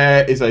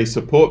square is a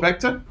support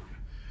vector.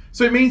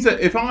 So it means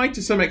that if I,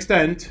 to some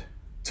extent,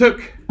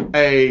 took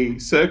a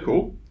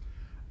circle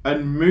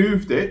and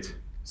moved it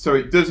so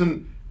it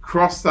doesn't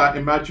cross that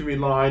imaginary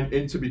line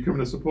into becoming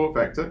a support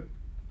vector,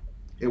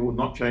 it will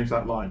not change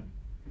that line.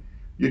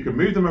 You can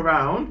move them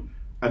around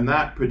and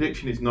that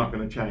prediction is not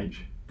going to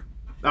change.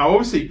 Now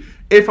obviously,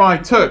 if I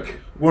took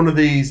one of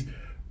these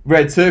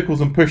red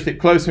circles and pushed it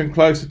closer and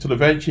closer till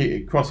eventually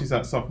it crosses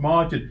that soft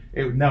margin,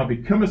 it would now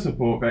become a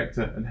support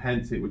vector and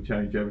hence it would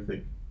change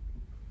everything.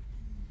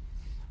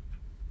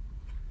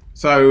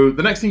 So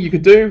the next thing you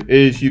could do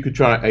is you could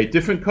try a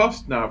different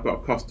cost. Now I've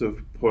got a cost of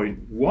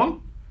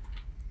 0.1.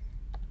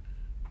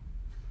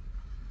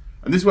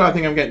 And this is where I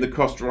think I'm getting the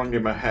cost wrong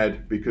in my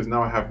head, because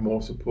now I have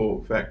more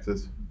support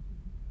vectors.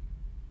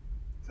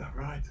 Is that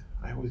right?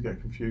 I always get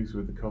confused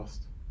with the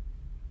cost.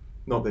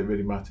 Not that it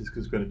really matters,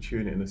 because we're going to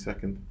tune it in a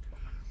second.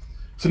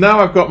 So now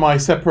I've got my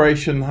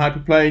separation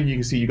hyperplane. You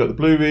can see you've got the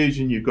blue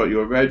region, you've got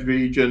your red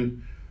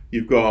region,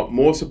 you've got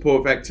more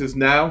support vectors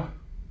now.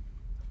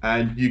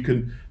 And you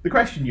can, the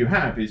question you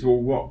have is, well,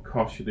 what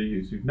cost should I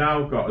use? You've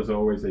now got, as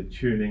always, a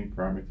tuning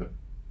parameter.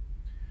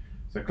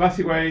 So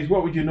classic ways,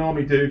 what would you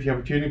normally do if you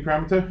have a tuning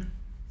parameter?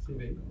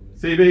 CV.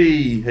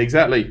 CV,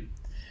 exactly.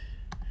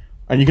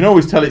 And you can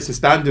always tell it's a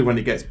standard when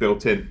it gets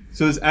built in.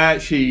 So there's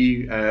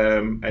actually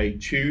a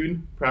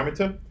tune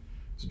parameter.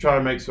 So try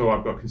and make sure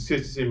I've got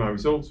consistency in my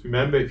results.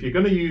 Remember, if you're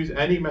going to use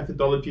any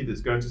methodology that's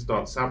going to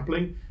start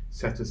sampling,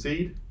 set a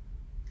seed.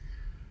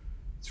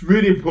 It's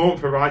really important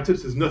for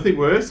write-ups. There's nothing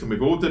worse, and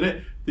we've all done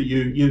it, that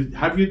you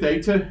have your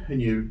data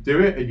and you do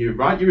it and you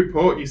write your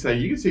report. You say,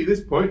 you can see this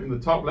point in the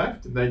top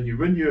left, and then you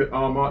run your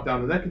R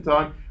markdown the second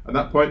time, and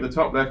that point in the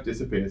top left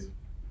disappears.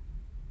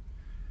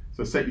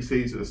 So set your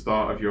seeds at the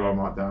start of your R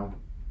markdown,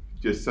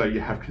 just so you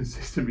have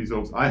consistent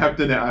results. I have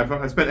done it.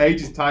 I spent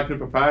ages typing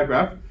up a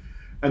paragraph,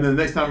 and then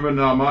the next time I run an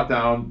R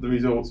markdown, the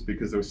results,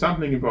 because there was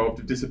sampling involved,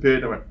 have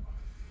disappeared. I went,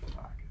 oh,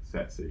 fuck,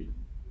 set seed.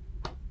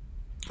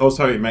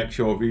 Also, it makes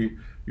sure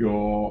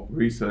your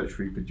research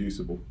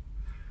reproducible.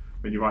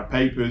 When you write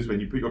papers, when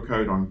you put your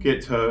code on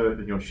GitHub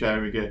and you're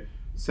sharing it,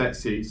 set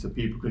seeds so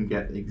people can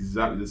get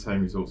exactly the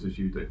same results as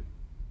you do.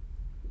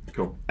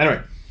 Cool.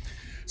 Anyway,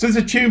 so there's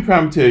a tune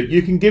parameter.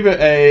 You can give it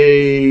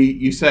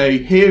you say,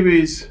 here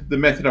is the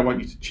method I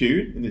want you to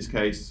tune, in this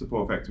case,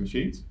 support vector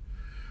machines.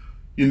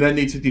 You then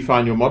need to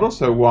define your model,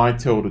 so y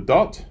tilde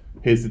dot,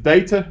 here's the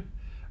data.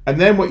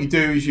 And then what you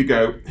do is you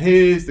go,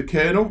 here's the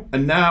kernel,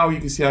 and now you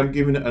can see I'm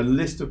giving it a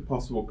list of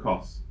possible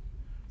costs.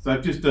 So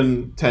I've just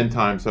done 10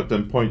 times. So I've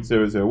done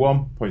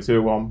 0.001,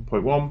 0.01,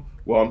 0.1,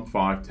 1,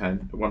 5,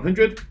 10,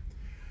 100.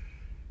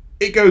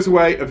 It goes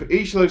away of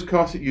each of those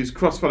costs. It uses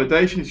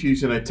cross-validation. It's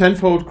using a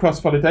 10-fold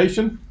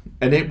cross-validation,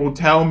 and it will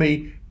tell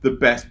me the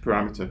best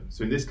parameter.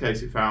 So in this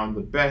case, it found the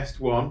best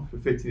one for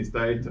fitting this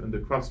data under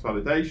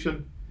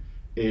cross-validation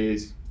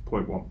is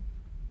 0.1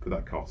 for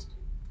that cost.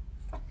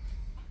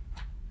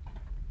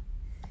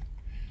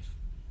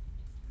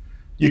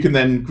 You can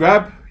then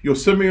grab your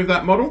summary of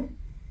that model.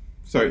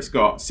 So it's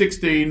got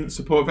 16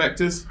 support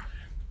vectors,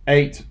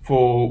 8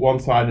 for one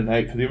side and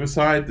 8 for the other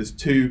side. There's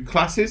 2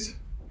 classes.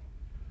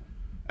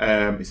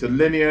 It's a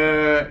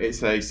linear,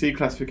 it's a C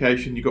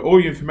classification. You've got all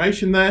your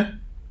information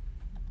there.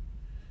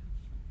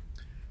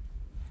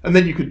 And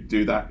then you could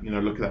do that,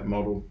 look at that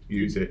model,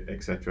 use it,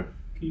 etc.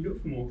 Can you do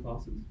it for more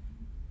classes?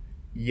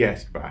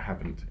 Yes, but I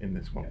haven't in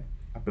this one.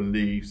 I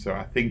believe so.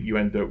 I think you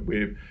end up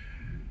with,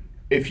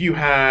 if you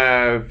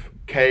have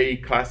K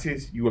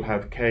classes, you will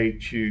have K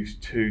choose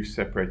 2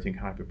 separating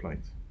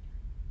hyperplanes.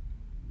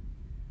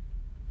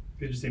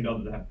 It just seemed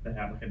odd that they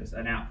have like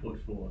an output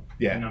for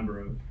Yeah. a number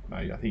of. No,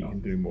 I think you can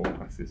do more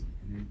classes.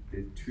 And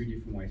there's 2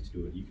 different ways to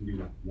do it. You can do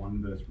like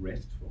one verse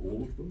rest for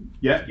all of them.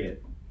 Yeah. To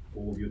get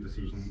all of your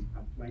decision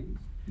planes.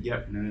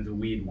 Yep. And then there's a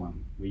weird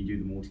one where you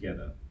do them all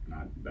together.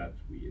 And that's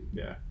weird.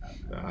 Yeah.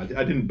 No, I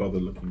didn't bother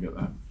looking at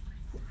that.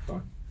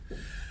 Fine.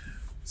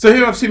 So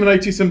here I've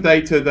simulated some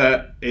data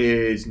that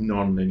is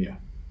non-linear.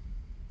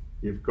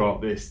 You've got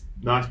this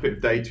nice bit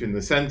of data in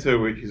the center,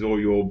 which is all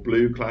your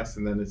blue class,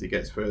 and then as it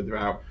gets further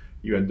out,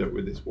 you end up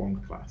with this one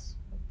class.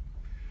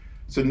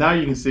 So now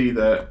you can see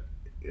that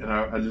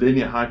a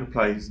linear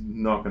hyperplane is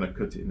not going to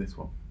cut it in this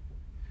one.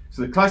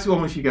 So the classic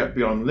one, once you get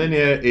beyond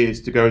linear,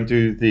 is to go and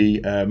do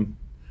the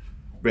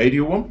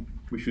radial one,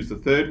 which was the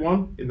third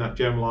one in that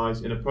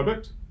generalized inner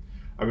product.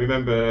 And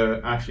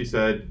remember, Ashley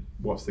said,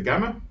 what's the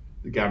gamma?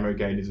 The gamma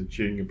again is a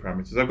tuning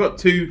parameter. So I've got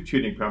 2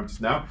 tuning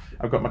parameters now.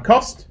 I've got my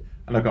cost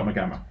and I've got my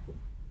gamma.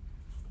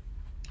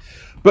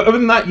 But other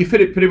than that, you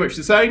fit it pretty much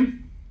the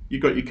same.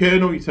 You've got your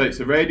kernel, you take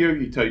the radio,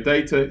 you take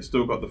data, it's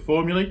still got the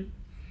formulae.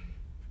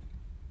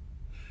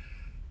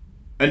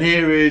 And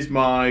here is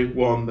my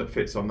one that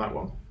fits on that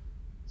one.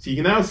 So you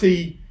can now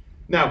see,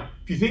 now,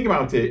 if you think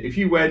about it, if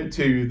you went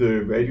to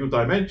the radial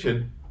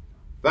dimension,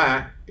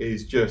 that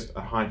is just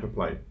a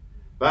hyperplane.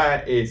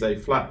 That is a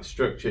flat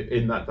structure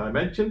in that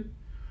dimension.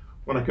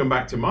 When I come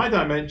back to my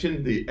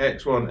dimension, the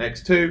x1,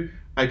 x2,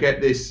 I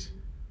get this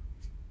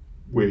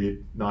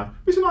weird, nice.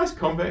 It's a nice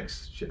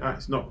convex.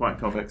 It's not quite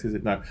convex, is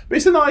it? No. But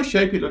it's a nice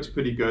shape. It looks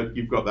pretty good.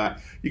 You've got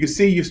that. You can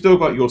see you've still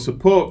got your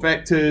support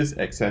vectors,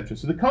 etc.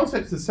 So the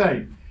concept's the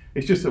same.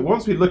 It's just that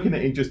once we're looking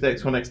at it in just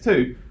x1,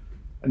 x2,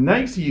 and now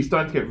you see you're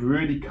starting to get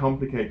really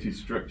complicated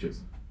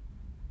structures.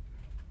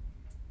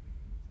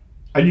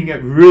 And you can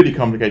get really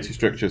complicated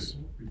structures.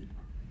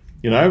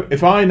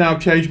 If I now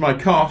change my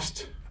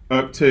cost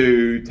up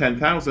to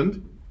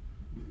 10,000,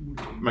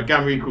 my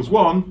gamma equals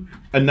 1,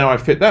 and now I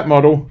fit that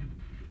model.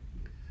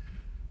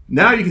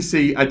 Now you can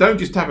see I don't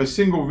just have a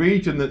single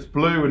region that's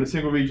blue and a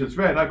single region that's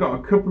red. I've got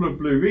a couple of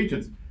blue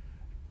regions.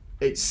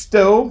 It's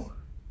still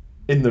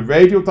in the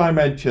radial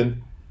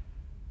dimension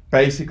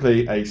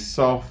basically a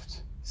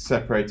soft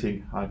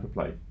separating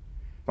hyperplane.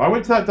 If I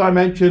went to that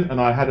dimension and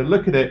I had a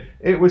look at it,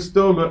 it would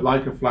still look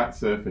like a flat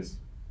surface.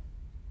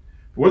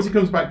 But once it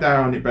comes back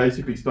down, it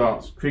basically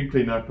starts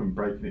crinkling up and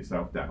breaking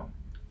itself down.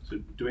 So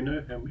do we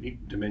know how many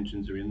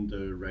dimensions are in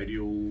the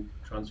radial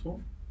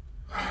transform?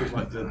 Because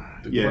like the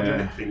Yeah.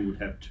 quadratic thing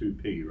would have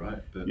 2p,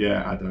 right? But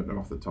Yeah, I don't know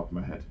off the top of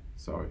my head.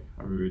 Sorry,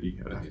 I'd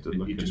have to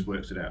look. it just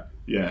works it out.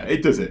 Yeah,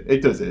 it does it.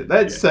 It does it.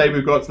 Let's say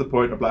we've got to the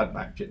point of black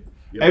magic.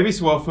 Yep. Every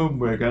so often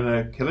we're going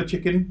to kill a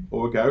chicken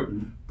or a goat,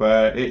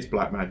 but it's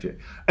black magic.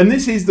 And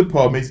this is the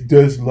problem, it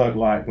does look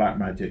like black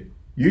magic.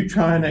 You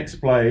try and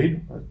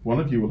explain, one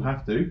of you will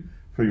have to,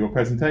 for your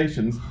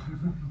presentations.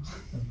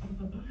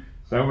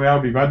 Don't worry,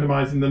 I'll be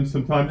randomising them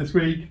sometime this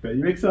week. Bet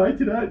you're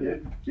excited,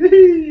 aren't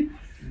you?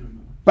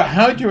 But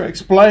how do you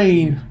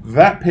explain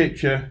that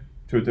picture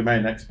to a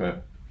domain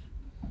expert?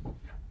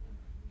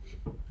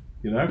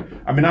 You know,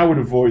 I mean, I would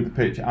avoid the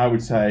picture. I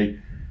would say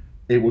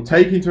it will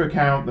take into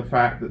account the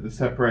fact that the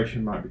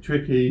separation might be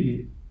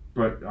tricky.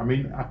 But I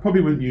mean, I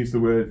probably wouldn't use the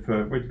word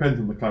for, well, it depends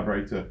on the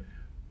collaborator.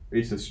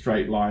 It's a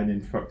straight line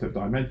in fucked up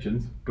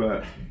dimensions,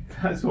 but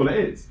that's all it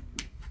is.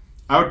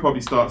 I would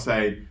probably start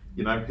saying,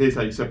 you know, here's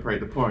how you separate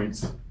the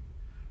points.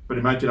 But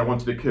imagine I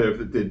wanted a curve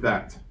that did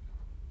that.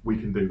 We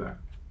can do that.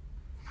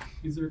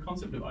 Is there a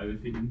concept of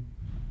overfitting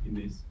in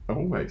this?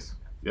 Always,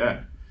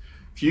 yeah.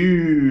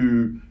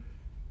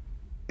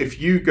 If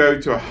you go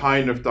to a high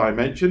enough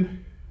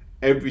dimension,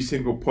 every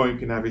single point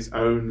can have its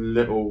own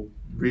little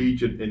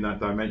region in that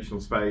dimensional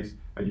space,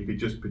 and you could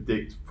just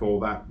predict for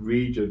that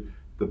region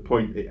the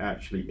point it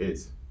actually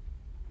is.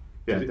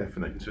 Yeah,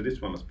 definitely. So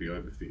this one must be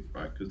overfit,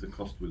 right? Because the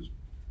cost was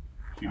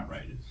huge.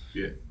 Outrageous.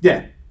 Yeah,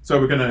 Yeah, so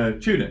we're going to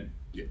tune it.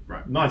 yeah,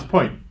 right. Nice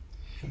point.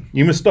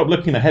 You must stop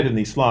looking ahead in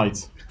these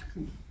slides.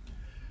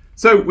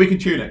 So we can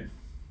tune it.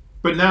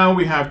 But now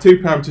we have two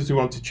parameters we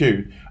want to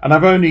tune. And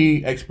I've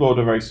only explored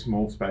a very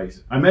small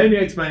space. I'm only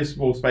explaining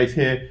small space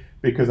here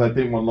because I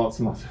didn't want lots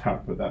and lots of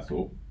output, that's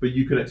all. But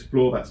you could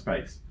explore that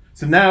space.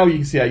 So now you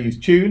can see I use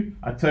tune.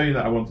 I tell you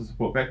that I want to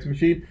support vector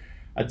machine.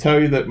 I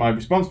tell you that my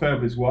response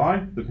variable is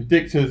y, the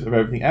predictors of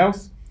everything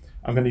else.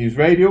 I'm going to use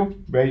radial.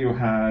 Radial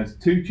has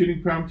two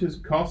tuning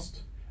parameters,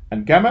 cost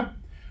and gamma.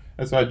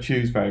 And so I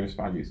choose various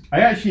values. I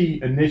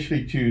actually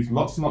initially choose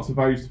lots and lots of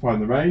values to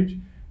find the range.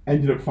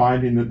 Ended up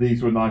finding that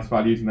these were nice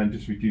values and then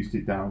just reduced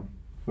it down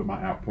for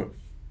my output.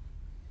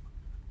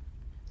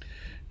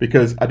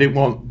 Because I didn't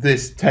want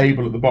this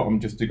table at the bottom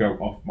just to go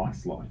off my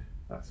slide,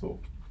 that's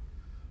all.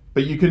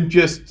 But you can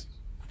just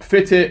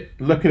fit it,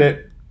 look at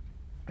it,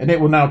 and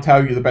it will now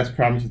tell you the best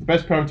parameters. The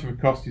best parameter for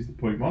cost is the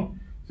 0.1.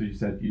 So you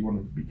said you want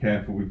to be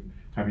careful with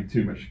having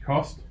too much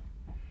cost.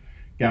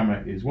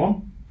 Gamma is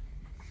 1.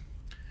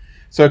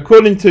 So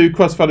according to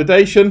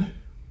cross-validation,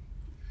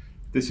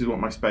 this is what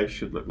my space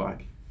should look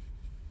like.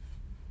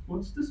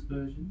 What's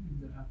dispersion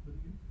in the output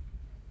again?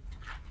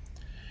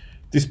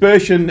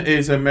 Dispersion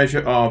is a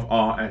measure of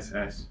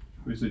RSS,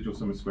 residual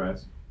sum of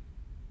squares.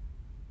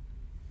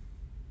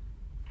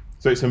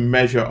 So it's a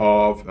measure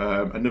of,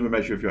 another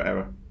measure of your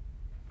error.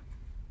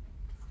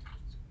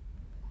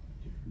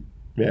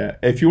 Yeah,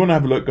 if you want to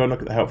have a look, go and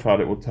look at the help file,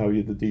 it will tell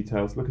you the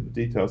details. Look at the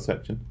details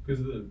section.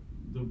 Because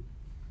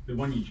the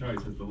one you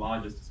chose has the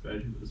largest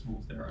dispersion but the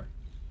smallest error.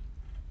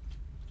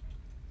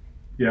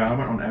 Yeah, I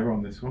went on error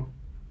on this one.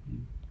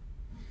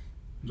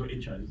 That's what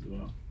it chose as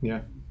well. Yeah.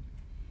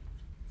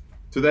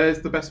 So there's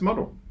the best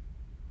model.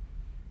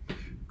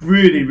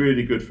 Really,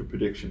 really good for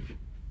prediction.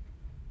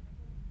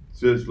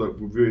 So it does look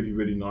really,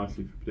 really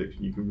nicely for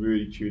prediction. You can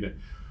really tune it.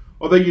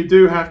 Although you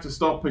do have to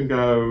stop and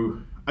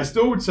go, I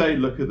still would say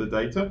look at the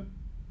data,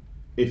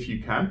 if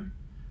you can.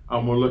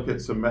 And we'll look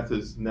at some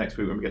methods next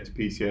week when we get to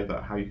PCA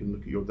about how you can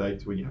look at your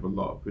data when you have a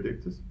lot of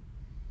predictors.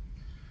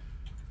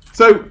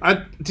 So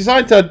I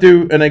decided to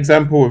do an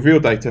example of real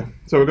data.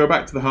 So we'll go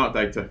back to the heart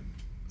data.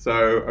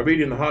 So I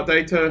read in the heart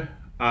data,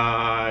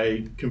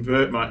 I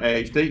convert my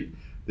AHD,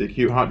 the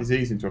acute heart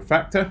disease, into a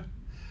factor.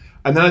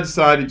 And then I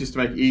decided, just to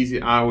make it easy,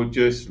 I would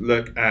just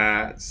look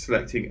at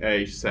selecting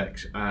age,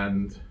 sex,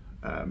 and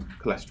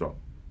cholesterol.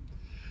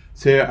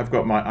 So here I've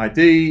got my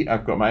ID,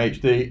 I've got my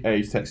HD,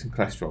 age, sex, and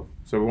cholesterol.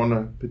 So we want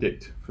to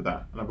predict for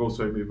that. And I've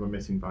also removed my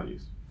missing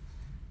values.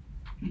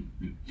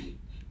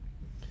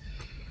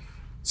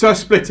 So I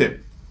split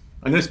it.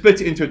 I'm going to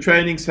split it into a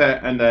training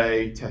set and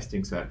a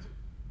testing set.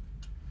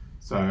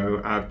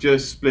 So I've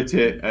just split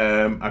it.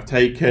 I've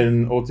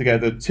taken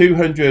altogether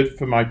 200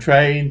 for my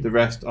train. The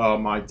rest are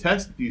my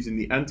test using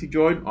the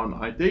anti-join on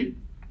ID.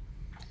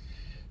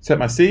 Set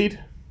my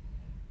seed.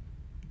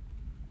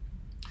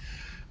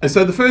 And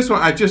so the first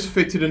one, I just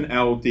fitted an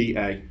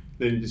LDA,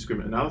 linear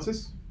discriminant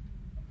analysis.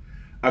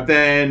 I've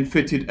then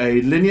fitted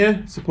a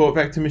linear support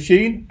vector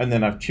machine, and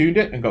then I've tuned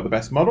it and got the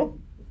best model.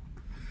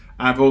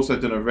 I've also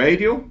done a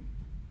radial,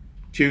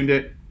 tuned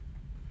it,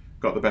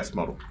 got the best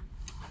model.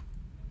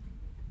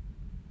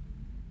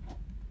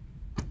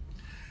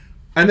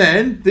 And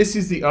then this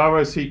is the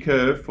ROC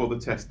curve for the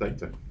test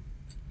data.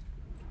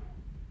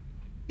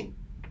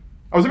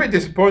 I was a bit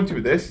disappointed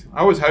with this.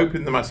 I was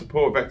hoping that my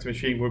support vector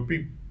machine would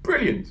be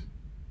brilliant.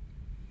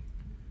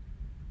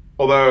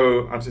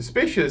 Although I'm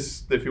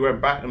suspicious that if you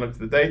went back and looked at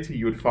the data,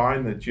 you would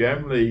find that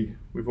generally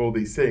with all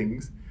these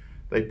things,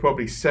 they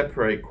probably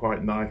separate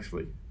quite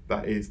nicely.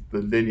 That is, the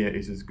linear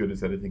is as good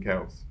as anything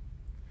else.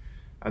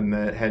 And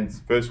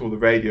hence, first of all, the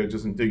radio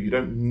doesn't do. You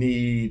don't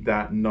need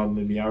that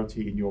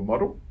non-linearity in your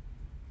model.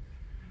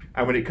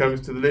 And when it comes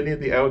to the linear,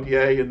 the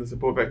LDA and the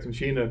support vector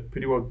machine are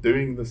pretty well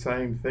doing the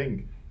same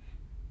thing.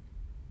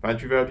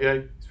 Advantage of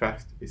LDA, it's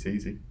fast, it's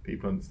easy,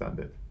 people understand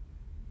it.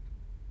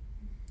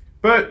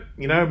 But,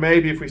 you know,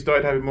 maybe if we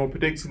started having more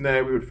predicts in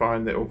there, we would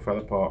find that it all fell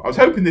apart. I was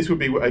hoping this would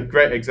be a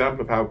great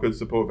example of how good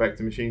support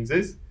vector machines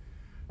is.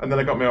 And then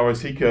I got my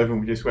ROC curve and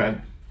we just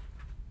went,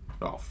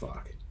 oh,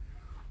 fuck.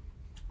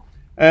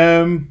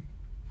 I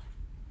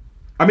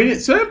mean,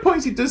 at certain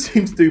points it does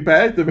seem to do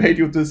better. The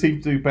radial does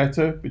seem to do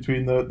better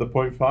between the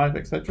 0.5,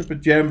 etc.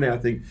 But generally, I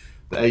think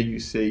the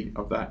AUC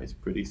of that is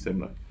pretty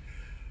similar.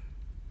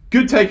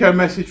 Good take-home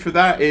message for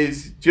that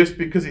is just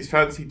because it's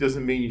fancy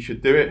doesn't mean you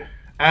should do it.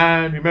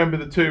 And remember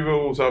the 2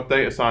 rules of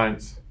data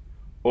science.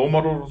 All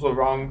models are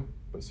wrong,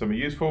 but some are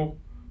useful.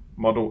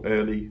 Model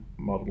early,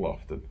 model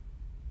often.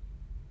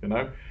 You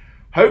know?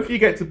 Hopefully you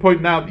get to the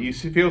point now that you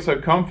feel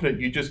so confident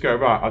you just go,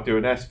 right, I'll do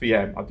an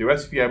SVM. I'll do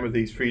SVM of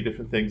these 3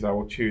 different things. I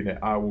will tune it.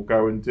 I will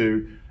go and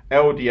do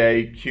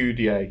LDA,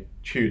 QDA,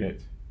 tune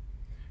it.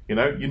 You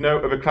know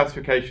of a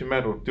classification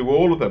model. Do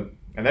all of them.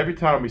 And every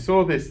time we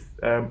saw this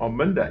on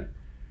Monday,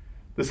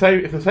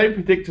 if the same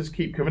predictors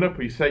keep coming up,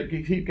 or you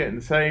keep getting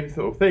the same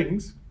sort of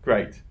things,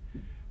 great.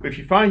 But if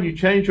you find you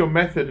change your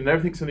method and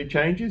everything suddenly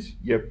changes,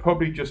 you've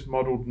probably just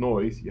modeled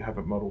noise. You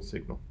haven't modeled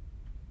signal.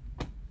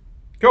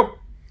 Cool.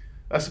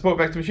 That's support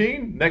vector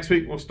machine. Next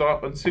week we'll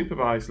start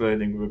unsupervised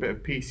learning with a bit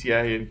of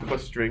PCA and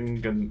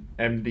clustering and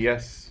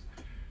MDS,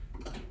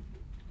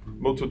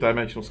 multiple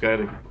dimensional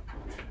scaling.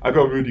 I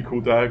got a really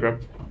cool diagram.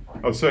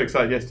 I was so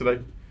excited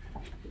yesterday.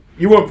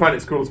 You won't find it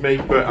as cool as me,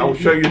 but I'll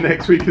show you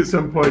next week at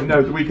some point.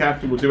 No, the week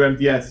after we'll do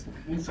MDS.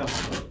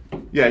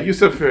 Yeah, you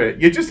suffer it.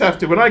 You just have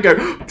to, when I go,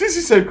 oh, this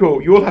is so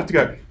cool, you all have to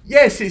go,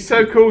 yes, it's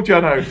so cool,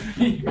 Jono.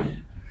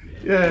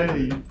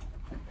 Yay.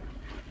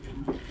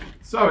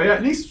 Sorry,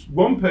 at least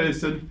one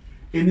person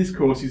in this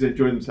course is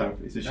enjoying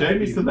themselves. It's a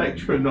shame it's the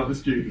lecturer, not the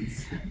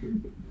students.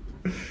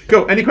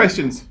 Cool, any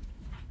questions?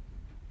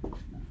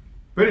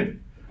 Brilliant.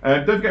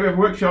 Don't forget we have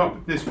a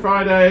workshop this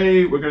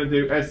Friday. We're going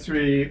to do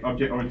S3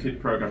 object-oriented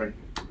programming.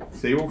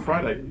 See you all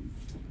Friday.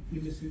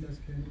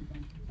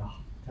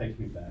 Take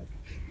me back.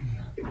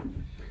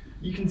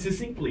 You can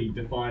succinctly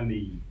define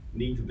the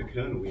needs of the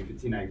kernel if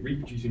it's in a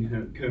reproducing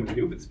kernel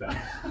Hilbert space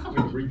with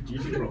a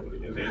reproducing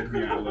property of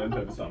everything I learned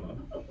over summer.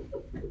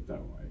 Don't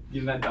worry.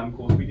 You know that dumb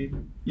course we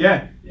did?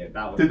 Yeah. Yeah,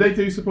 that was. Did they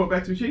do support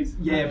vector machines?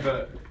 Yeah,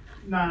 but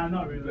nah,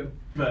 not really.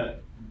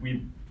 But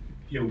with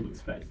Hilbert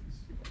spaces.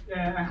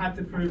 Yeah, I had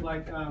to prove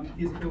like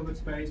here's a Hilbert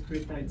space,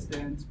 prove that it's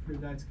dense,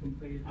 prove that it's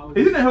complete.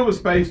 Isn't a Hilbert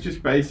space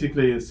just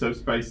basically a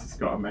subspace that's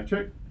got a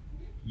metric?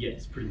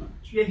 Yes, pretty much.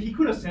 Yeah, he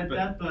could have said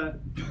that,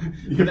 but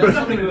that's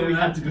something that we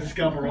had to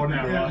discover on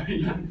our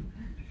own.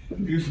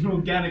 It was an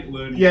organic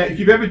learning. Yeah, if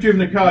you've ever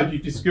driven a car,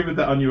 you've discovered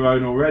that on your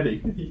own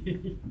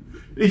already.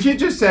 If you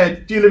just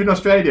said, do you live in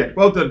Australia?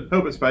 Well done,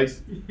 Hilbert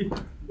space. Can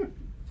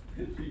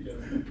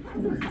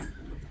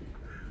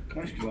I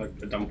ask you like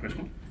a dumb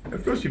question?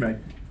 Of course you may.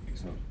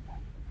 Excellent.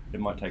 It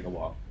might take a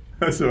while.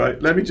 That's all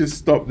right. Let me just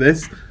stop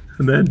this,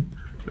 and then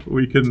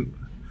we can.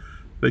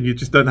 Then you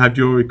just don't have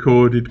your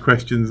recorded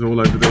questions all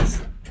over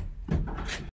this.